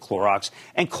 weakness at Clorox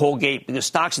and Colgate, because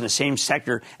stocks in the same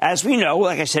sector, as we know,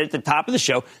 like I said at the top of the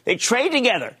show, they trade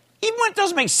together, even when it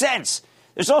doesn't make sense.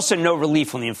 There's also no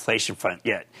relief on the inflation front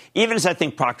yet, even as I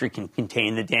think Procter can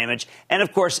contain the damage. And,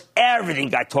 of course, everything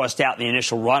got tossed out in the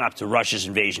initial run-up to Russia's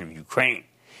invasion of Ukraine.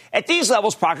 At these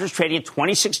levels, Procter's trading at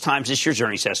 26 times this year's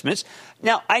earnings estimates.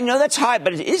 Now, I know that's high,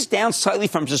 but it is down slightly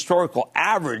from its historical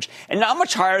average and not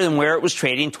much higher than where it was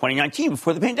trading in 2019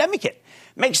 before the pandemic hit.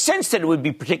 Makes sense that it wouldn't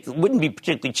be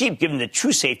particularly cheap, given that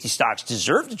true safety stocks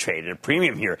deserve to trade at a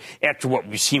premium here after what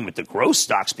we've seen with the growth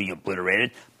stocks being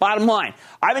obliterated. Bottom line,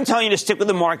 I've been telling you to stick with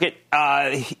the market,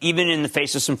 even in the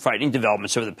face of some frightening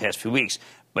developments over the past few weeks.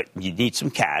 But you need some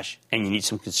cash and you need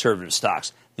some conservative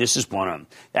stocks. This is one of them.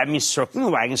 That means circling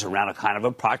the wagons around a kind of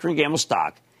a Procter & Gamble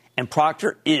stock. And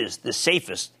Procter is the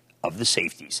safest of the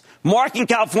safeties. Mark in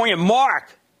California.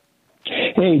 Mark.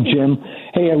 Hey, Jim.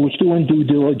 Hey, I was doing due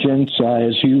diligence,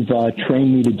 as you've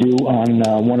trained me to do,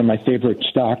 on one of my favorite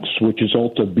stocks, which is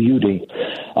Ulta Beauty.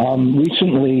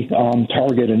 Recently,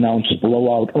 Target announced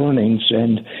blowout earnings,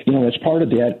 and, as part of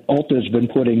that, Ulta has been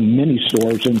putting mini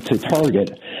stores into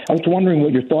Target. I was wondering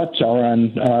what your thoughts are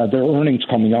on their earnings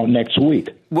coming out next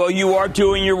week. Well, you are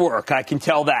doing your work. I can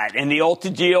tell that. And the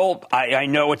Ulta deal, I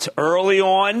know it's early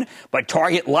on, but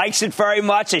Target likes it very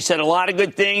much. They said a lot of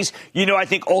good things. I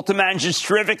think Ulta management's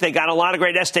terrific. They got a lot of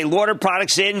great Estee Lauder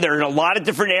products in. They're in a lot of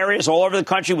different areas all over the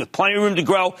country with plenty of room to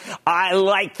grow. I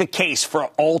like the case for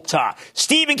Ulta.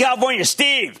 Steve in California.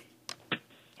 Steve.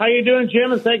 How you doing,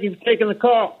 Jim? And thank you for taking the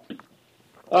call.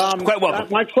 Quite welcome.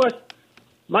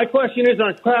 My question is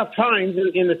on Kraft Heinz.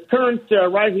 In the current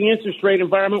rising interest rate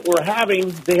environment we're having,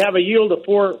 they have a yield of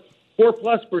 4+%.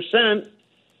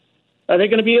 Are they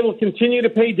going to be able to continue to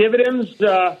pay dividends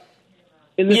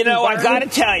in this environment? I got to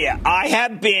tell you,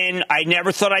 I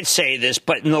never thought I'd say this,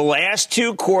 but in the last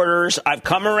 2 quarters, I've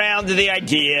come around to the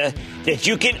idea that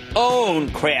you can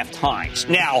own Kraft Heinz.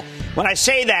 Now, when I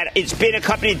say that, it's been a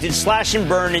company that did slash and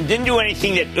burn and didn't do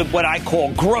anything that what I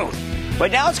call growth.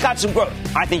 But now it's got some growth.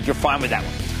 I think you're fine with that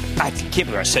one. I can't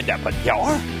believe I said that, but you are.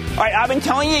 All right, I've been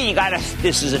telling you,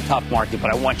 this is a tough market,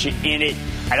 but I want you in it.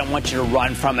 I don't want you to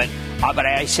run from it. But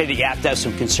I say that you have to have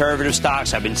some conservative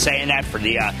stocks. I've been saying that for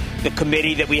the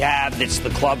committee that we have. That's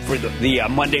the club for the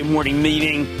Monday morning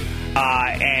meeting.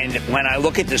 And when I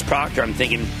look at this Procter, I'm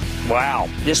thinking, wow,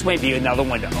 this may be another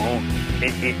one to own.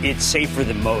 It's safer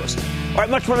than most. All right,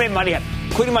 much more made money,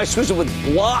 including my Swizzle with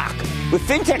Block. With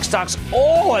fintech stocks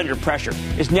all under pressure,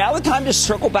 is now the time to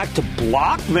circle back to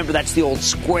Block? Remember, that's the old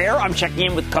Square. I'm checking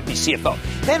in with the company CFO.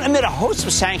 Then, amid a host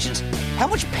of sanctions, how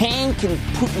much pain can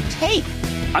Putin take?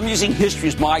 I'm using history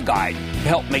as my guide to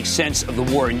help make sense of the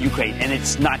war in Ukraine, and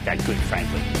it's not that good,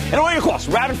 frankly. And all your calls,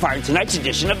 rapid fire in tonight's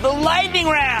edition of the Lightning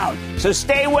Round. So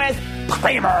stay with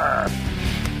Cramer.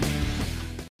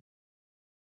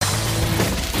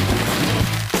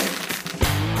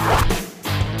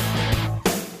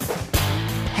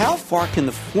 How far can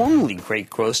the formerly great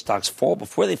growth stocks fall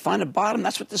before they find a bottom?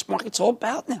 That's what this market's all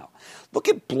about now. Look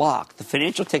at Block, the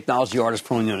financial technology artist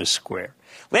formerly known as Square.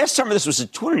 Last summer, this was a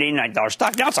 $289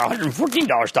 stock. Now it's a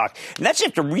 $114 stock. And that's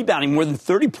after rebounding more than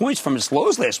 30 points from its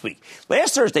lows last week.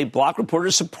 Last Thursday, Block reported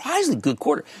a surprisingly good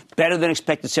quarter. Better than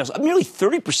expected sales, up nearly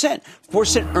 30%.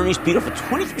 4-cent earnings beat off a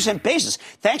 23% basis,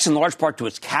 thanks in large part to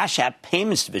its Cash App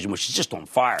payments division, which is just on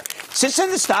fire. Since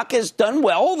then, the stock has done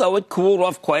well, although it cooled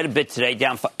off quite a bit today,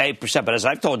 down 8%. But as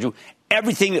I've told you,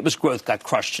 everything that was growth got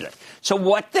crushed today. So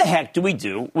what the heck do we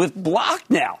do with Block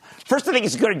now? First, I think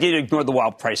it's a good idea to ignore the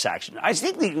wild price action. I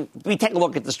think we take a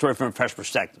look at the story from a fresh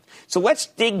perspective. So let's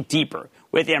dig deeper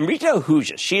with Amrita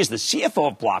Ahuja. She is the CFO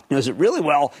of Block, knows it really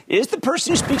well, is the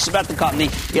person who speaks about the company,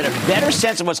 get a better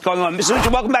sense of what's going on. Ms.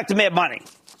 Ahuja, welcome back to Mad Money.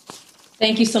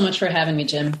 Thank you so much for having me,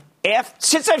 Jim.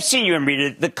 since I've seen you,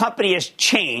 Amrita, the company has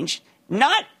changed.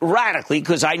 Not radically,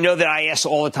 because I know that I ask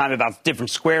all the time about different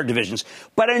Square divisions,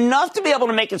 but enough to be able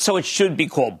to make it so it should be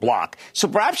called Block. So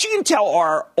perhaps you can tell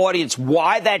our audience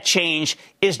why that change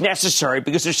is necessary,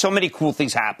 because there's so many cool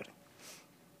things happening.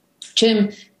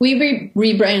 Jim, we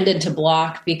rebranded to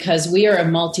Block because we are a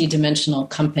multi-dimensional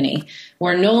company.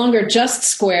 We're no longer just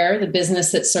Square, the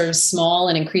business that serves small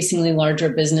and increasingly larger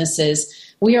businesses.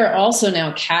 We are also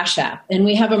now Cash App, and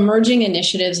we have emerging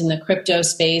initiatives in the crypto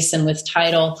space and with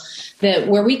Tidal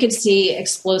where we could see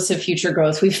explosive future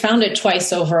growth. We've found it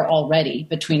twice over already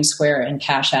between Square and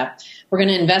Cash App. We're going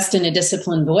to invest in a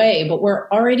disciplined way, but we're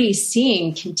already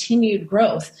seeing continued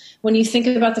growth. When you think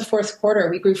about the fourth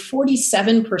quarter, we grew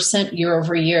 47% year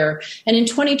over year. And in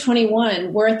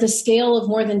 2021, we're at the scale of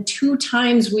more than 2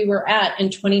 times we were at in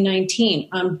 2019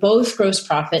 on both gross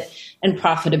profit and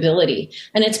profitability.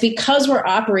 And it's because we're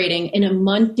operating in a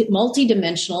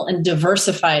multi-dimensional and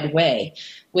diversified way.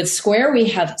 With Square, we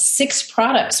have 6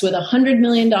 products with $100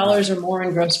 million or more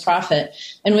in gross profit.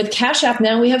 And with Cash App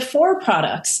now, we have 4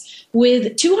 products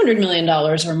with $200 million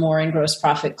or more in gross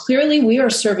profit. Clearly, we are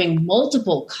serving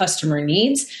multiple customer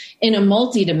needs in a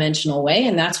multi-dimensional way,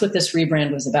 and that's what this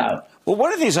rebrand was about. Well,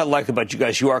 one of the things I like about you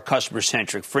guys, you are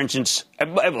customer-centric. For instance,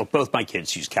 both my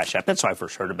kids use Cash App. That's how I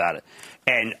first heard about it.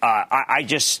 And I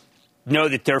just know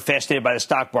that they're fascinated by the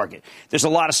stock market. There's a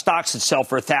lot of stocks that sell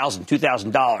for $1,000,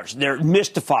 $2,000. They're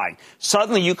mystifying.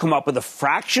 Suddenly you come up with a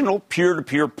fractional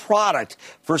peer-to-peer product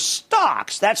for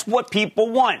stocks. That's what people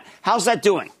want. How's that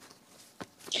doing?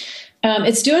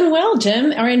 It's doing well,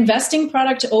 Jim. Our investing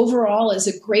product overall is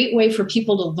a great way for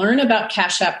people to learn about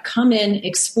Cash App, come in,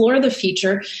 explore the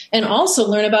feature, and also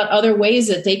learn about other ways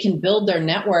that they can build their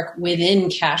network within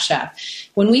Cash App.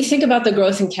 When we think about the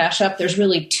growth in Cash App, there's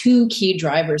really 2 key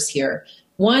drivers here.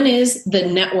 One is the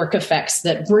network effects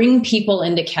that bring people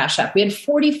into Cash App. We had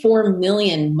 44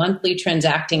 million monthly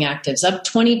transacting actives, up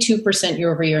 22%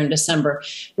 year over year in December.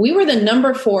 We were the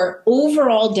number 4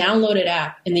 overall downloaded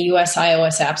app in the U.S.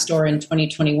 iOS App Store in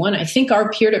 2021. I think our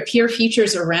peer-to-peer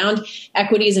features around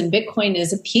equities and Bitcoin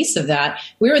is a piece of that.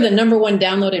 We were the number 1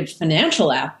 downloaded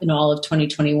financial app in all of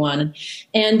 2021.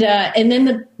 And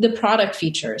then the product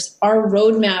features. Our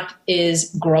roadmap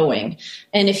is growing.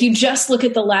 And if you just look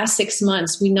at the last 6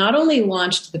 months, we not only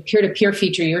launched the peer-to-peer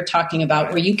feature you're talking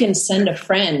about, where you can send a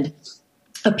friend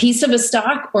a piece of a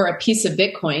stock or a piece of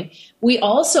Bitcoin. We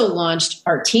also launched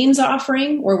our teens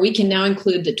offering, where we can now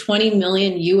include the 20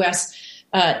 million U.S.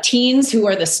 Teens who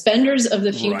are the spenders of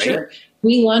the future. Right.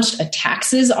 We launched a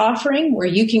taxes offering where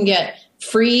you can get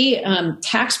free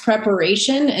tax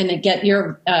preparation and get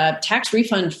your tax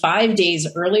refund 5 days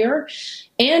earlier.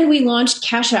 And we launched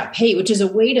Cash App Pay, which is a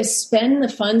way to spend the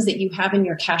funds that you have in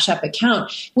your Cash App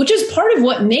account, which is part of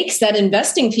what makes that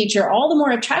investing feature all the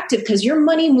more attractive, because your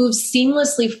money moves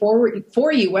seamlessly forward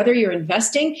for you, whether you're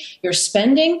investing, you're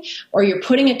spending, or you're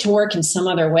putting it to work in some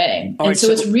other way. And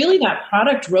so it's really that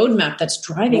product roadmap that's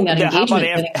driving that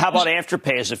engagement. How about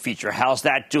Afterpay as a feature? How's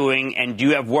that doing? And do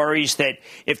you have worries that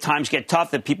if times get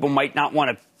tough, that people might not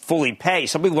want to fully pay?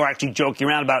 Some people are actually joking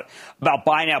around about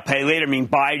buy now, pay later, meaning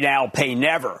buy now, pay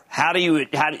never.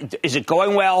 Is it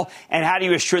going well? And how do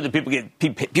you assure that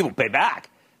people pay back?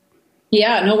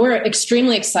 Yeah, no, we're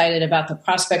extremely excited about the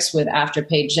prospects with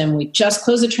Afterpay, Jim. We just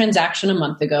closed a transaction a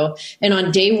month ago, and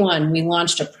on day 1, we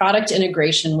launched a product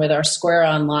integration with our Square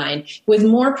Online, with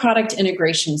more product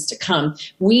integrations to come.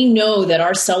 We know that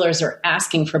our sellers are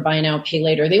asking for buy now, pay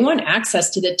later. They want access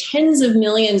to the tens of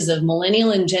millions of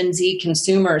millennial and Gen Z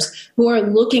consumers who are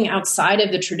looking outside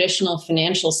of the traditional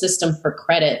financial system for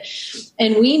credit.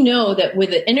 And we know that with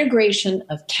the integration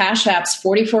of Cash App's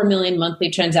 44 million monthly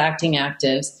transacting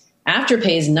actives,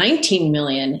 Afterpay's 19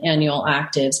 million annual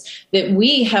actives, that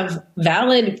we have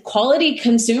valid quality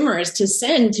consumers to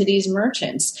send to these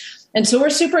merchants. And so we're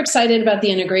super excited about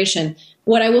the integration.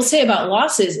 What I will say about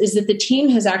losses is that the team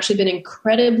has actually been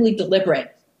incredibly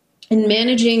deliberate in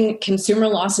managing consumer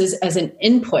losses as an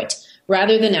input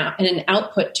rather than an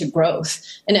output to growth.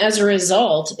 And as a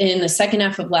result, in the second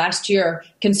half of last year,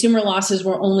 consumer losses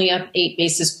were only up 8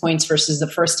 basis points versus the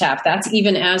first half. That's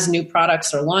even as new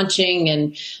products are launching,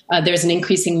 and there's an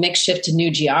increasing mix shift to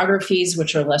new geographies,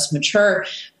 which are less mature.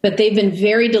 But they've been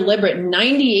very deliberate.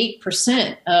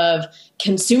 98% of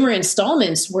consumer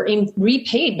installments were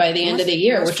repaid by the end of the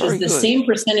year, which is the same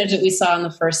percentage that we saw in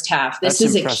the first half. This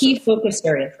is a key focus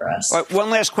area for us. All right, one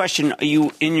last question.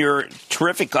 You, in your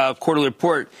terrific quarterly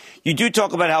report, you do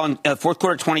talk about how in fourth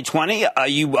quarter 2020,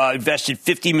 you invested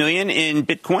 $50 million in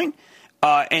Bitcoin.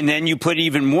 and then you put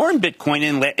even more in Bitcoin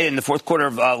in the fourth quarter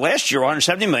of last year,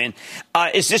 170 million.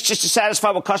 Is this just to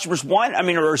satisfy what customers want? I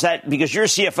mean, or is that because you're a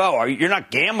CFO? You're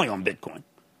not gambling on Bitcoin?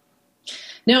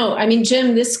 No, I mean,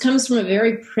 Jim, this comes from a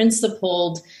very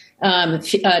principled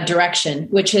direction,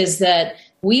 which is that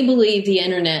we believe the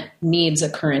internet needs a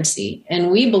currency, and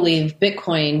we believe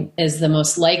Bitcoin is the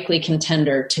most likely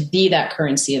contender to be that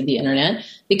currency of the internet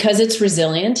because it's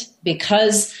resilient,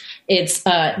 because it's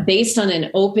based on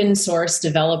an open source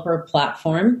developer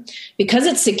platform, because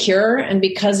it's secure, and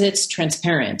because it's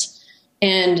transparent.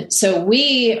 And so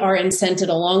we are incented,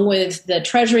 along with the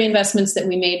treasury investments that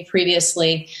we made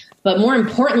previously, but more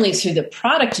importantly, through the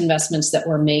product investments that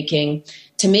we're making,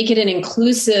 to make it an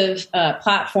inclusive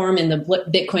platform in the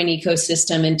Bitcoin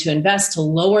ecosystem and to invest to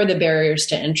lower the barriers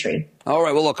to entry. All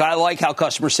right. Well, look, I like how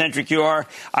customer-centric you are.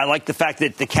 I like the fact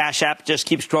that the Cash App just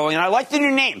keeps growing. And I like the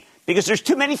new name because there's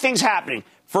too many things happening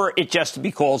for it just to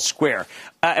be called Square.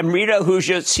 Amrita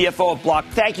Ahuja, CFO of Block,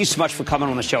 thank you so much for coming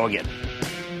on the show again.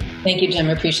 Thank you, Jim.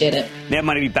 I appreciate it. Mad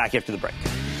Money will be back after the break.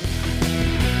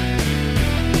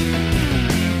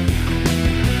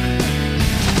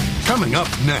 Coming up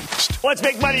next. Let's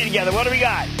make money together. What do we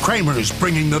got? Cramer's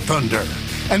bringing the thunder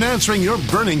and answering your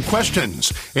burning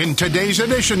questions in today's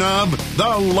edition of The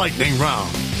Lightning Round.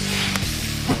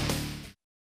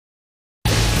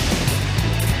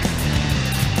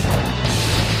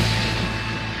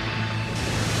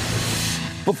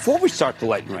 Before we start the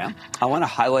lightning round, I want to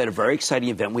highlight a very exciting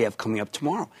event we have coming up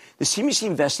tomorrow. The CNBC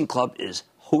Investing Club is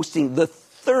hosting the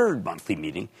third monthly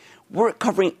meeting. We're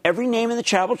covering every name in the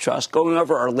Charitable Trust, going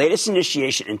over our latest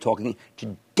initiation and talking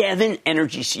to Devon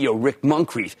Energy CEO Rick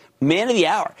Muncrief, man of the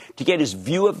hour, to get his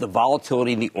view of the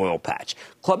volatility in the oil patch.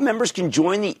 Club members can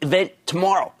join the event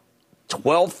tomorrow,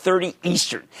 12:30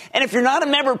 Eastern. And if you're not a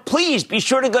member, please be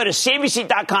sure to go to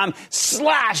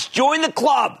CNBC.com/join the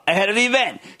club ahead of the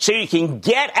event so you can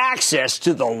get access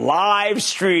to the live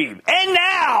stream. And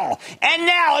now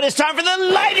it is time for the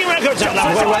lightning round.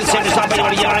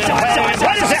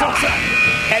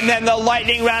 And then the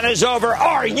lightning round is over.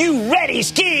 Are you ready,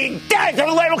 skiing?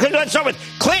 Let's start with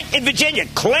Clint in Virginia.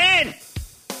 Clint!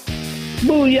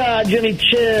 Booyah, Jimmy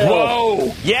Chill.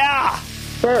 Whoa, yeah.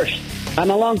 First, I'm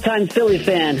a longtime Philly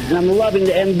fan, and I'm loving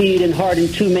the Embiid and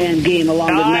Harden two-man game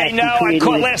along with Maxey. I know. I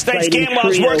caught last night's game while I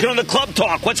was working on the Club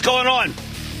Talk. What's going on?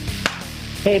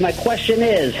 Hey, my question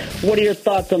is, what are your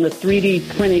thoughts on the 3D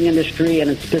printing industry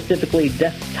and specifically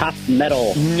desktop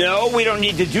metal? No, we don't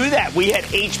need to do that. We had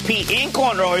HP Inc.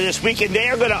 on earlier this week, and they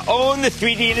are going to own the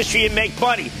 3D industry and make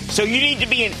money. So you need to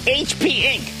be an HP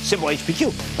Inc., symbol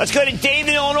HPQ. Let's go to Dave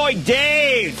in Illinois.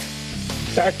 Dave!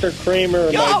 Dr.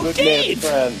 Cramer, my good man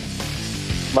friend.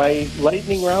 My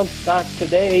lightning round stock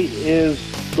today is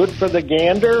good for the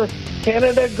gander,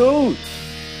 Canada Goose.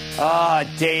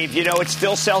 Dave, it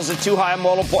still sells at too high a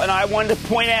multiple, and I wanted to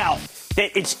point out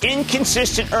that its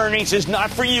inconsistent earnings is not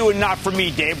for you and not for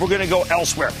me, Dave. We're going to go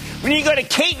elsewhere. We need to go to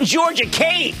Kate in Georgia.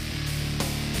 Kate!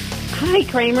 Hi,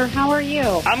 Cramer. How are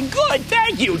you? I'm good,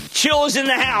 thank you. Chill is in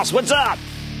the house. What's up?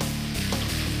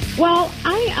 Well,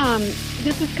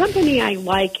 there's this company I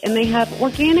like, and they have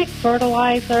organic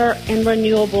fertilizer and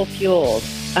renewable fuels.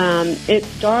 It's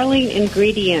Darling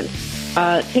Ingredients,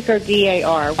 ticker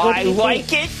DAR. I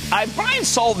like it. Brian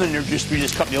Sullivan introduced me to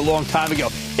this company a long time ago.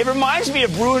 It reminds me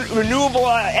of renewable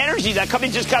energy. That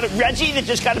company Reggie that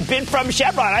just got a bid from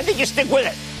Chevron. I think you stick with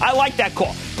it. I like that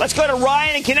call. Let's go to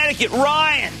Ryan in Connecticut.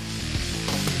 Ryan.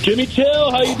 Jimmy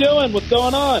Chill, how you doing? What's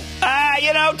going on?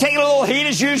 Taking a little heat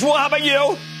as usual. How about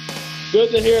you?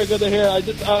 Good to hear. I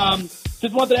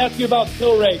just wanted to ask you about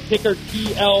Tilray, ticker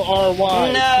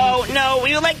TLRY. No,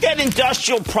 we like that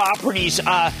industrial properties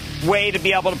way to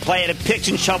be able to play it, a picks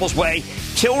and shovels way.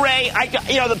 Tilray,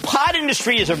 the pot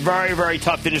industry is a very, very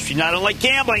tough industry. Not unlike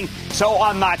gambling, so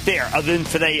I'm not there. Other than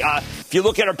for if you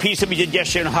look at our piece that we did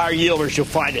yesterday on higher yielders, you'll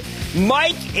find it.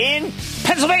 Mike in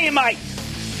Pennsylvania, Mike.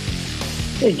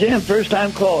 Hey, Jim,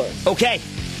 first-time caller. Okay.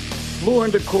 Floor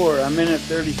and Decor. I'm in at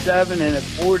 37 and at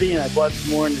 40, and I bought some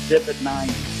more in the dip at 9.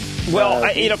 Well,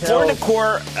 Floor and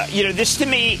Decor, this to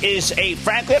me is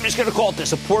frankly, I'm just going to call it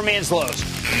this, a poor man's Lowe's.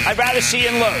 I'd rather see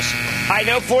in Lowe's. I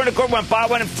know Floor and Decor went by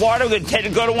one in Florida. We're going to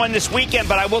go to one this weekend,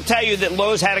 but I will tell you that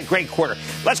Lowe's had a great quarter.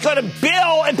 Let's go to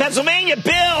Bill in Pennsylvania.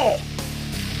 Bill!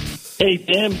 Hey,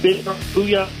 Dan,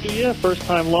 booyah, first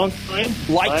time, long time.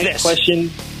 My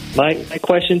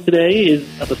question today is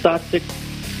the stock ticker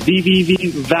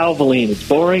VVV Valvoline. It's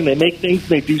boring. They make things,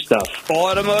 they do stuff.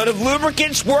 Automotive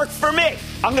lubricants work for me.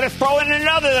 I'm going to throw in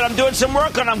another that I'm doing some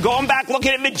work on. I'm going back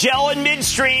looking at Magellan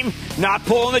midstream. Not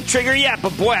pulling the trigger yet,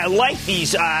 but boy, I like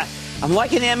these. I'm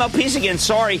liking the MLPs again.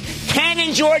 Sorry. Ken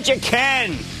in Georgia.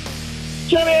 Ken.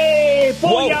 Jimmy!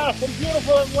 Booyah from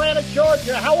beautiful Atlanta,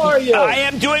 Georgia. How are you? I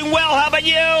am doing well. How about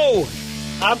you?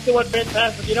 I'm doing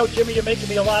fantastic. You know, Jimmy, you're making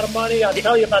me a lot of money. I'll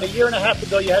tell you, about a year and a half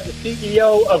ago, you had the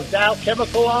CEO of Dow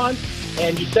Chemical on,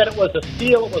 and you said it was a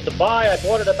steal, it was a buy. I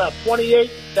bought it about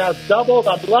 28. Now it's doubled.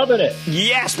 I'm loving it.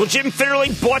 Yes. Well, Jim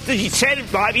Fitterling bought he said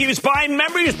he was buying,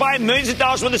 remember, he was buying millions of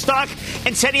dollars worth of stock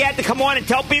and said he had to come on and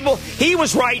tell people he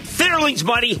was right. Fitterling's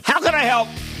money. How can I help?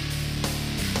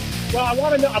 Well, I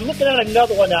want to know. I'm looking at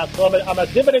another one now. So I'm a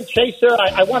dividend chaser.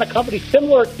 I want a company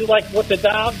similar to like what the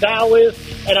Dow is,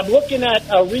 and I'm looking at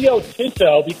Rio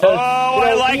Tinto because.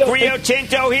 I like Rio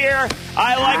Tinto here.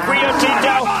 I like Rio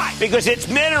Tinto because it's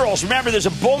minerals. Remember, there's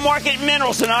a bull market in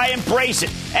minerals, and I embrace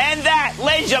it. And that,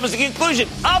 ladies and gentlemen, is the conclusion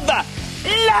of the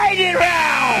Lightning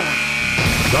Round.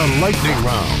 The Lightning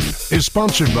Round is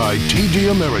sponsored by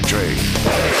TD Ameritrade.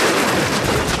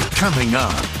 Coming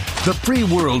up. The free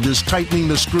world is tightening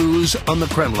the screws on the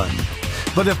Kremlin.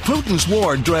 But if Putin's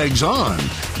war drags on,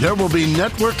 there will be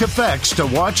network effects to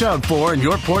watch out for in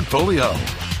your portfolio.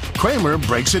 Cramer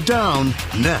breaks it down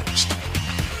next.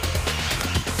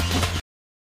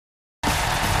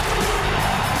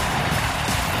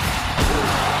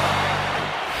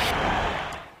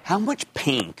 How much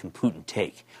pain can Putin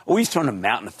take? We've thrown a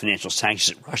mountain of financial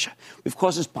sanctions at Russia. We've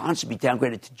caused its bonds to be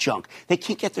downgraded to junk. They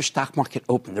can't get their stock market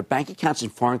open. Their bank accounts in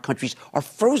foreign countries are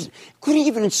frozen, including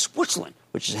even in Switzerland,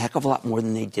 which is a heck of a lot more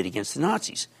than they did against the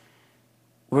Nazis.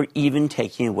 We're even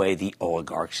taking away the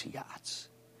oligarchs' yachts.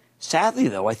 Sadly,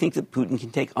 though, I think that Putin can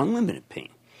take unlimited pain.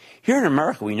 Here in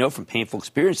America, we know from painful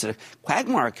experience that a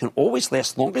quagmire can always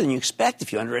last longer than you expect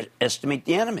if you underestimate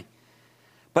the enemy.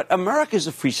 But America is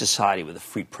a free society with a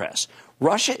free press.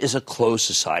 Russia is a closed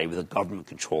society with a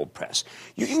government-controlled press.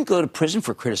 You can go to prison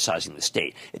for criticizing the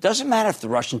state. It doesn't matter if the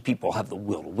Russian people have the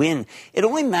will to win. It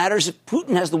only matters if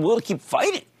Putin has the will to keep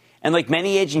fighting. And like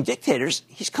many aging dictators,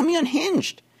 he's coming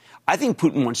unhinged. I think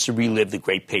Putin wants to relive the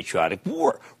Great Patriotic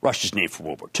War, Russia's name for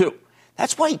World War II.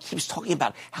 That's why he keeps talking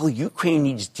about how Ukraine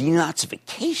needs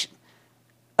denazification.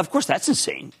 Of course, that's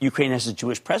insane. Ukraine has a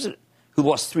Jewish president who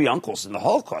lost 3 uncles in the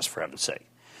Holocaust, for heaven's sake.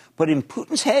 But in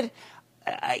Putin's head,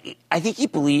 I think he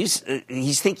believes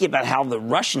he's thinking about how the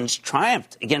Russians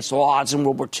triumphed against all odds in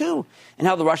World War II and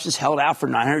how the Russians held out for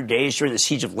 900 days during the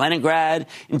siege of Leningrad,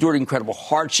 endured incredible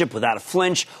hardship without a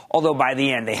flinch, although by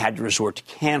the end they had to resort to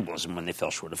cannibalism when they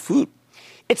fell short of food.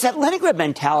 It's that Leningrad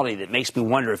mentality that makes me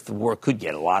wonder if the war could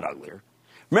get a lot uglier.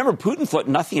 Remember, Putin thought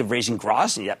nothing of raising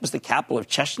Grozny. That was the capital of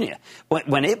Chechnya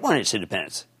when it won its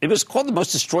independence. It was called the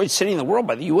most destroyed city in the world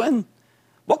by the UN.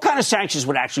 What kind of sanctions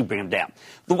would actually bring him down?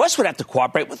 The West would have to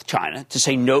cooperate with China to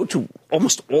say no to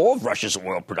almost all of Russia's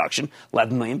oil production,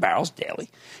 11 million barrels daily.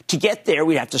 To get there,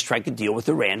 we'd have to strike a deal with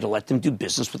Iran to let them do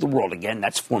business with the world again.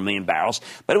 That's 4 million barrels.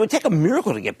 But it would take a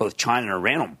miracle to get both China and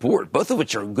Iran on board, both of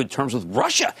which are in good terms with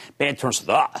Russia, bad terms with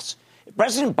us. If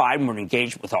President Biden were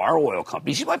engaged with our oil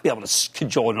companies, he might be able to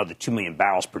cajole another 2 million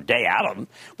barrels per day out of them,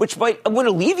 which would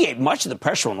alleviate much of the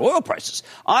pressure on oil prices.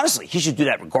 Honestly, he should do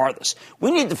that regardless.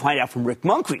 We need to find out from Rick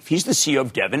Muncrief. He's the CEO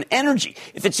of Devon Energy.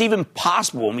 If it's even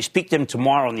possible, when we speak to him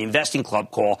tomorrow on the Investing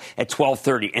Club call at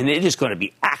 12:30, and it is going to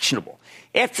be actionable.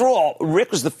 After all,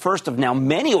 Rick was the first of now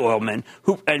many oil men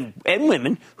and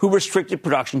women who restricted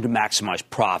production to maximize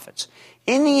profits.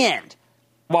 In the end,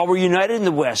 while we're united in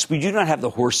the West, we do not have the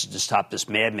horses to stop this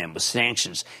madman with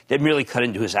sanctions that merely cut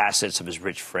into his assets of his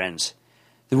rich friends.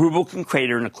 The ruble can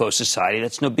crater in a closed society.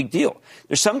 That's no big deal.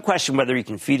 There's some question whether he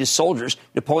can feed his soldiers.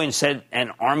 Napoleon said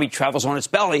an army travels on its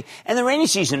belly, and the rainy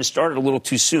season has started a little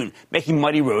too soon, making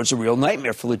muddy roads a real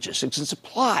nightmare for logistics and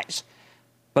supplies.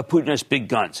 But Putin has big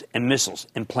guns and missiles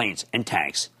and planes and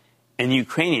tanks, and the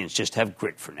Ukrainians just have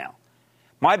grit for now.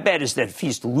 My bet is that if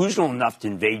he's delusional enough to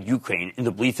invade Ukraine in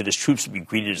the belief that his troops will be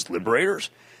greeted as liberators,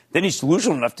 then he's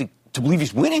delusional enough to believe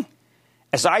he's winning.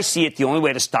 As I see it, the only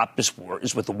way to stop this war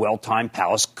is with a well-timed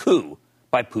palace coup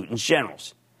by Putin's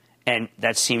generals. And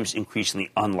that seems increasingly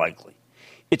unlikely.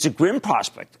 It's a grim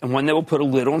prospect, and one that will put a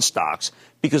lid on stocks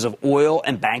because of oil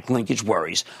and bank linkage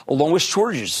worries, along with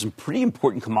shortages of some pretty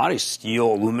important commodities,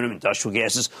 steel, aluminum, industrial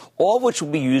gases, all of which will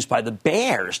be used by the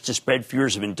bears to spread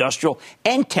fears of industrial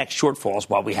and tech shortfalls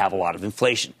while we have a lot of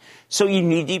inflation. So you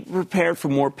need to be prepared for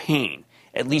more pain,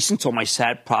 at least until my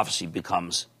sad prophecy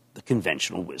becomes the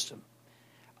conventional wisdom.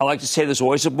 I like to say there's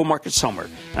always a bull market somewhere,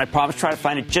 and I promise to try to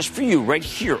find it just for you right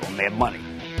here on Mad Money.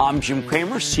 I'm Jim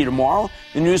Cramer. See you tomorrow.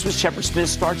 The News with Shepard Smith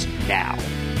starts now.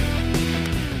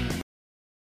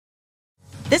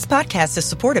 This podcast is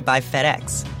supported by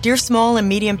FedEx. Dear small and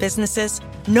medium businesses,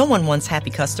 no one wants happy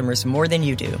customers more than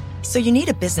you do. So you need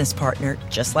a business partner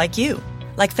just like you.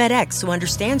 Like FedEx, who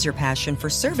understands your passion for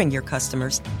serving your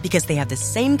customers because they have the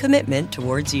same commitment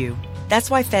towards you. That's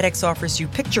why FedEx offers you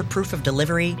picture proof of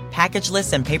delivery,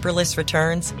 packageless and paperless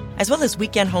returns, as well as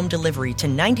weekend home delivery to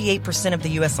 98% of the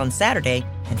U.S. on Saturday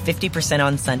and 50%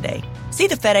 on Sunday. See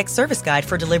the FedEx service guide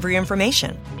for delivery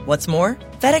information. What's more,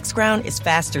 FedEx Ground is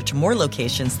faster to more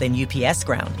locations than UPS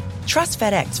Ground. Trust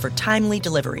FedEx for timely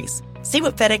deliveries. See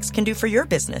what FedEx can do for your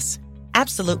business.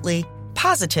 Absolutely,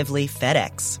 positively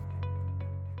FedEx.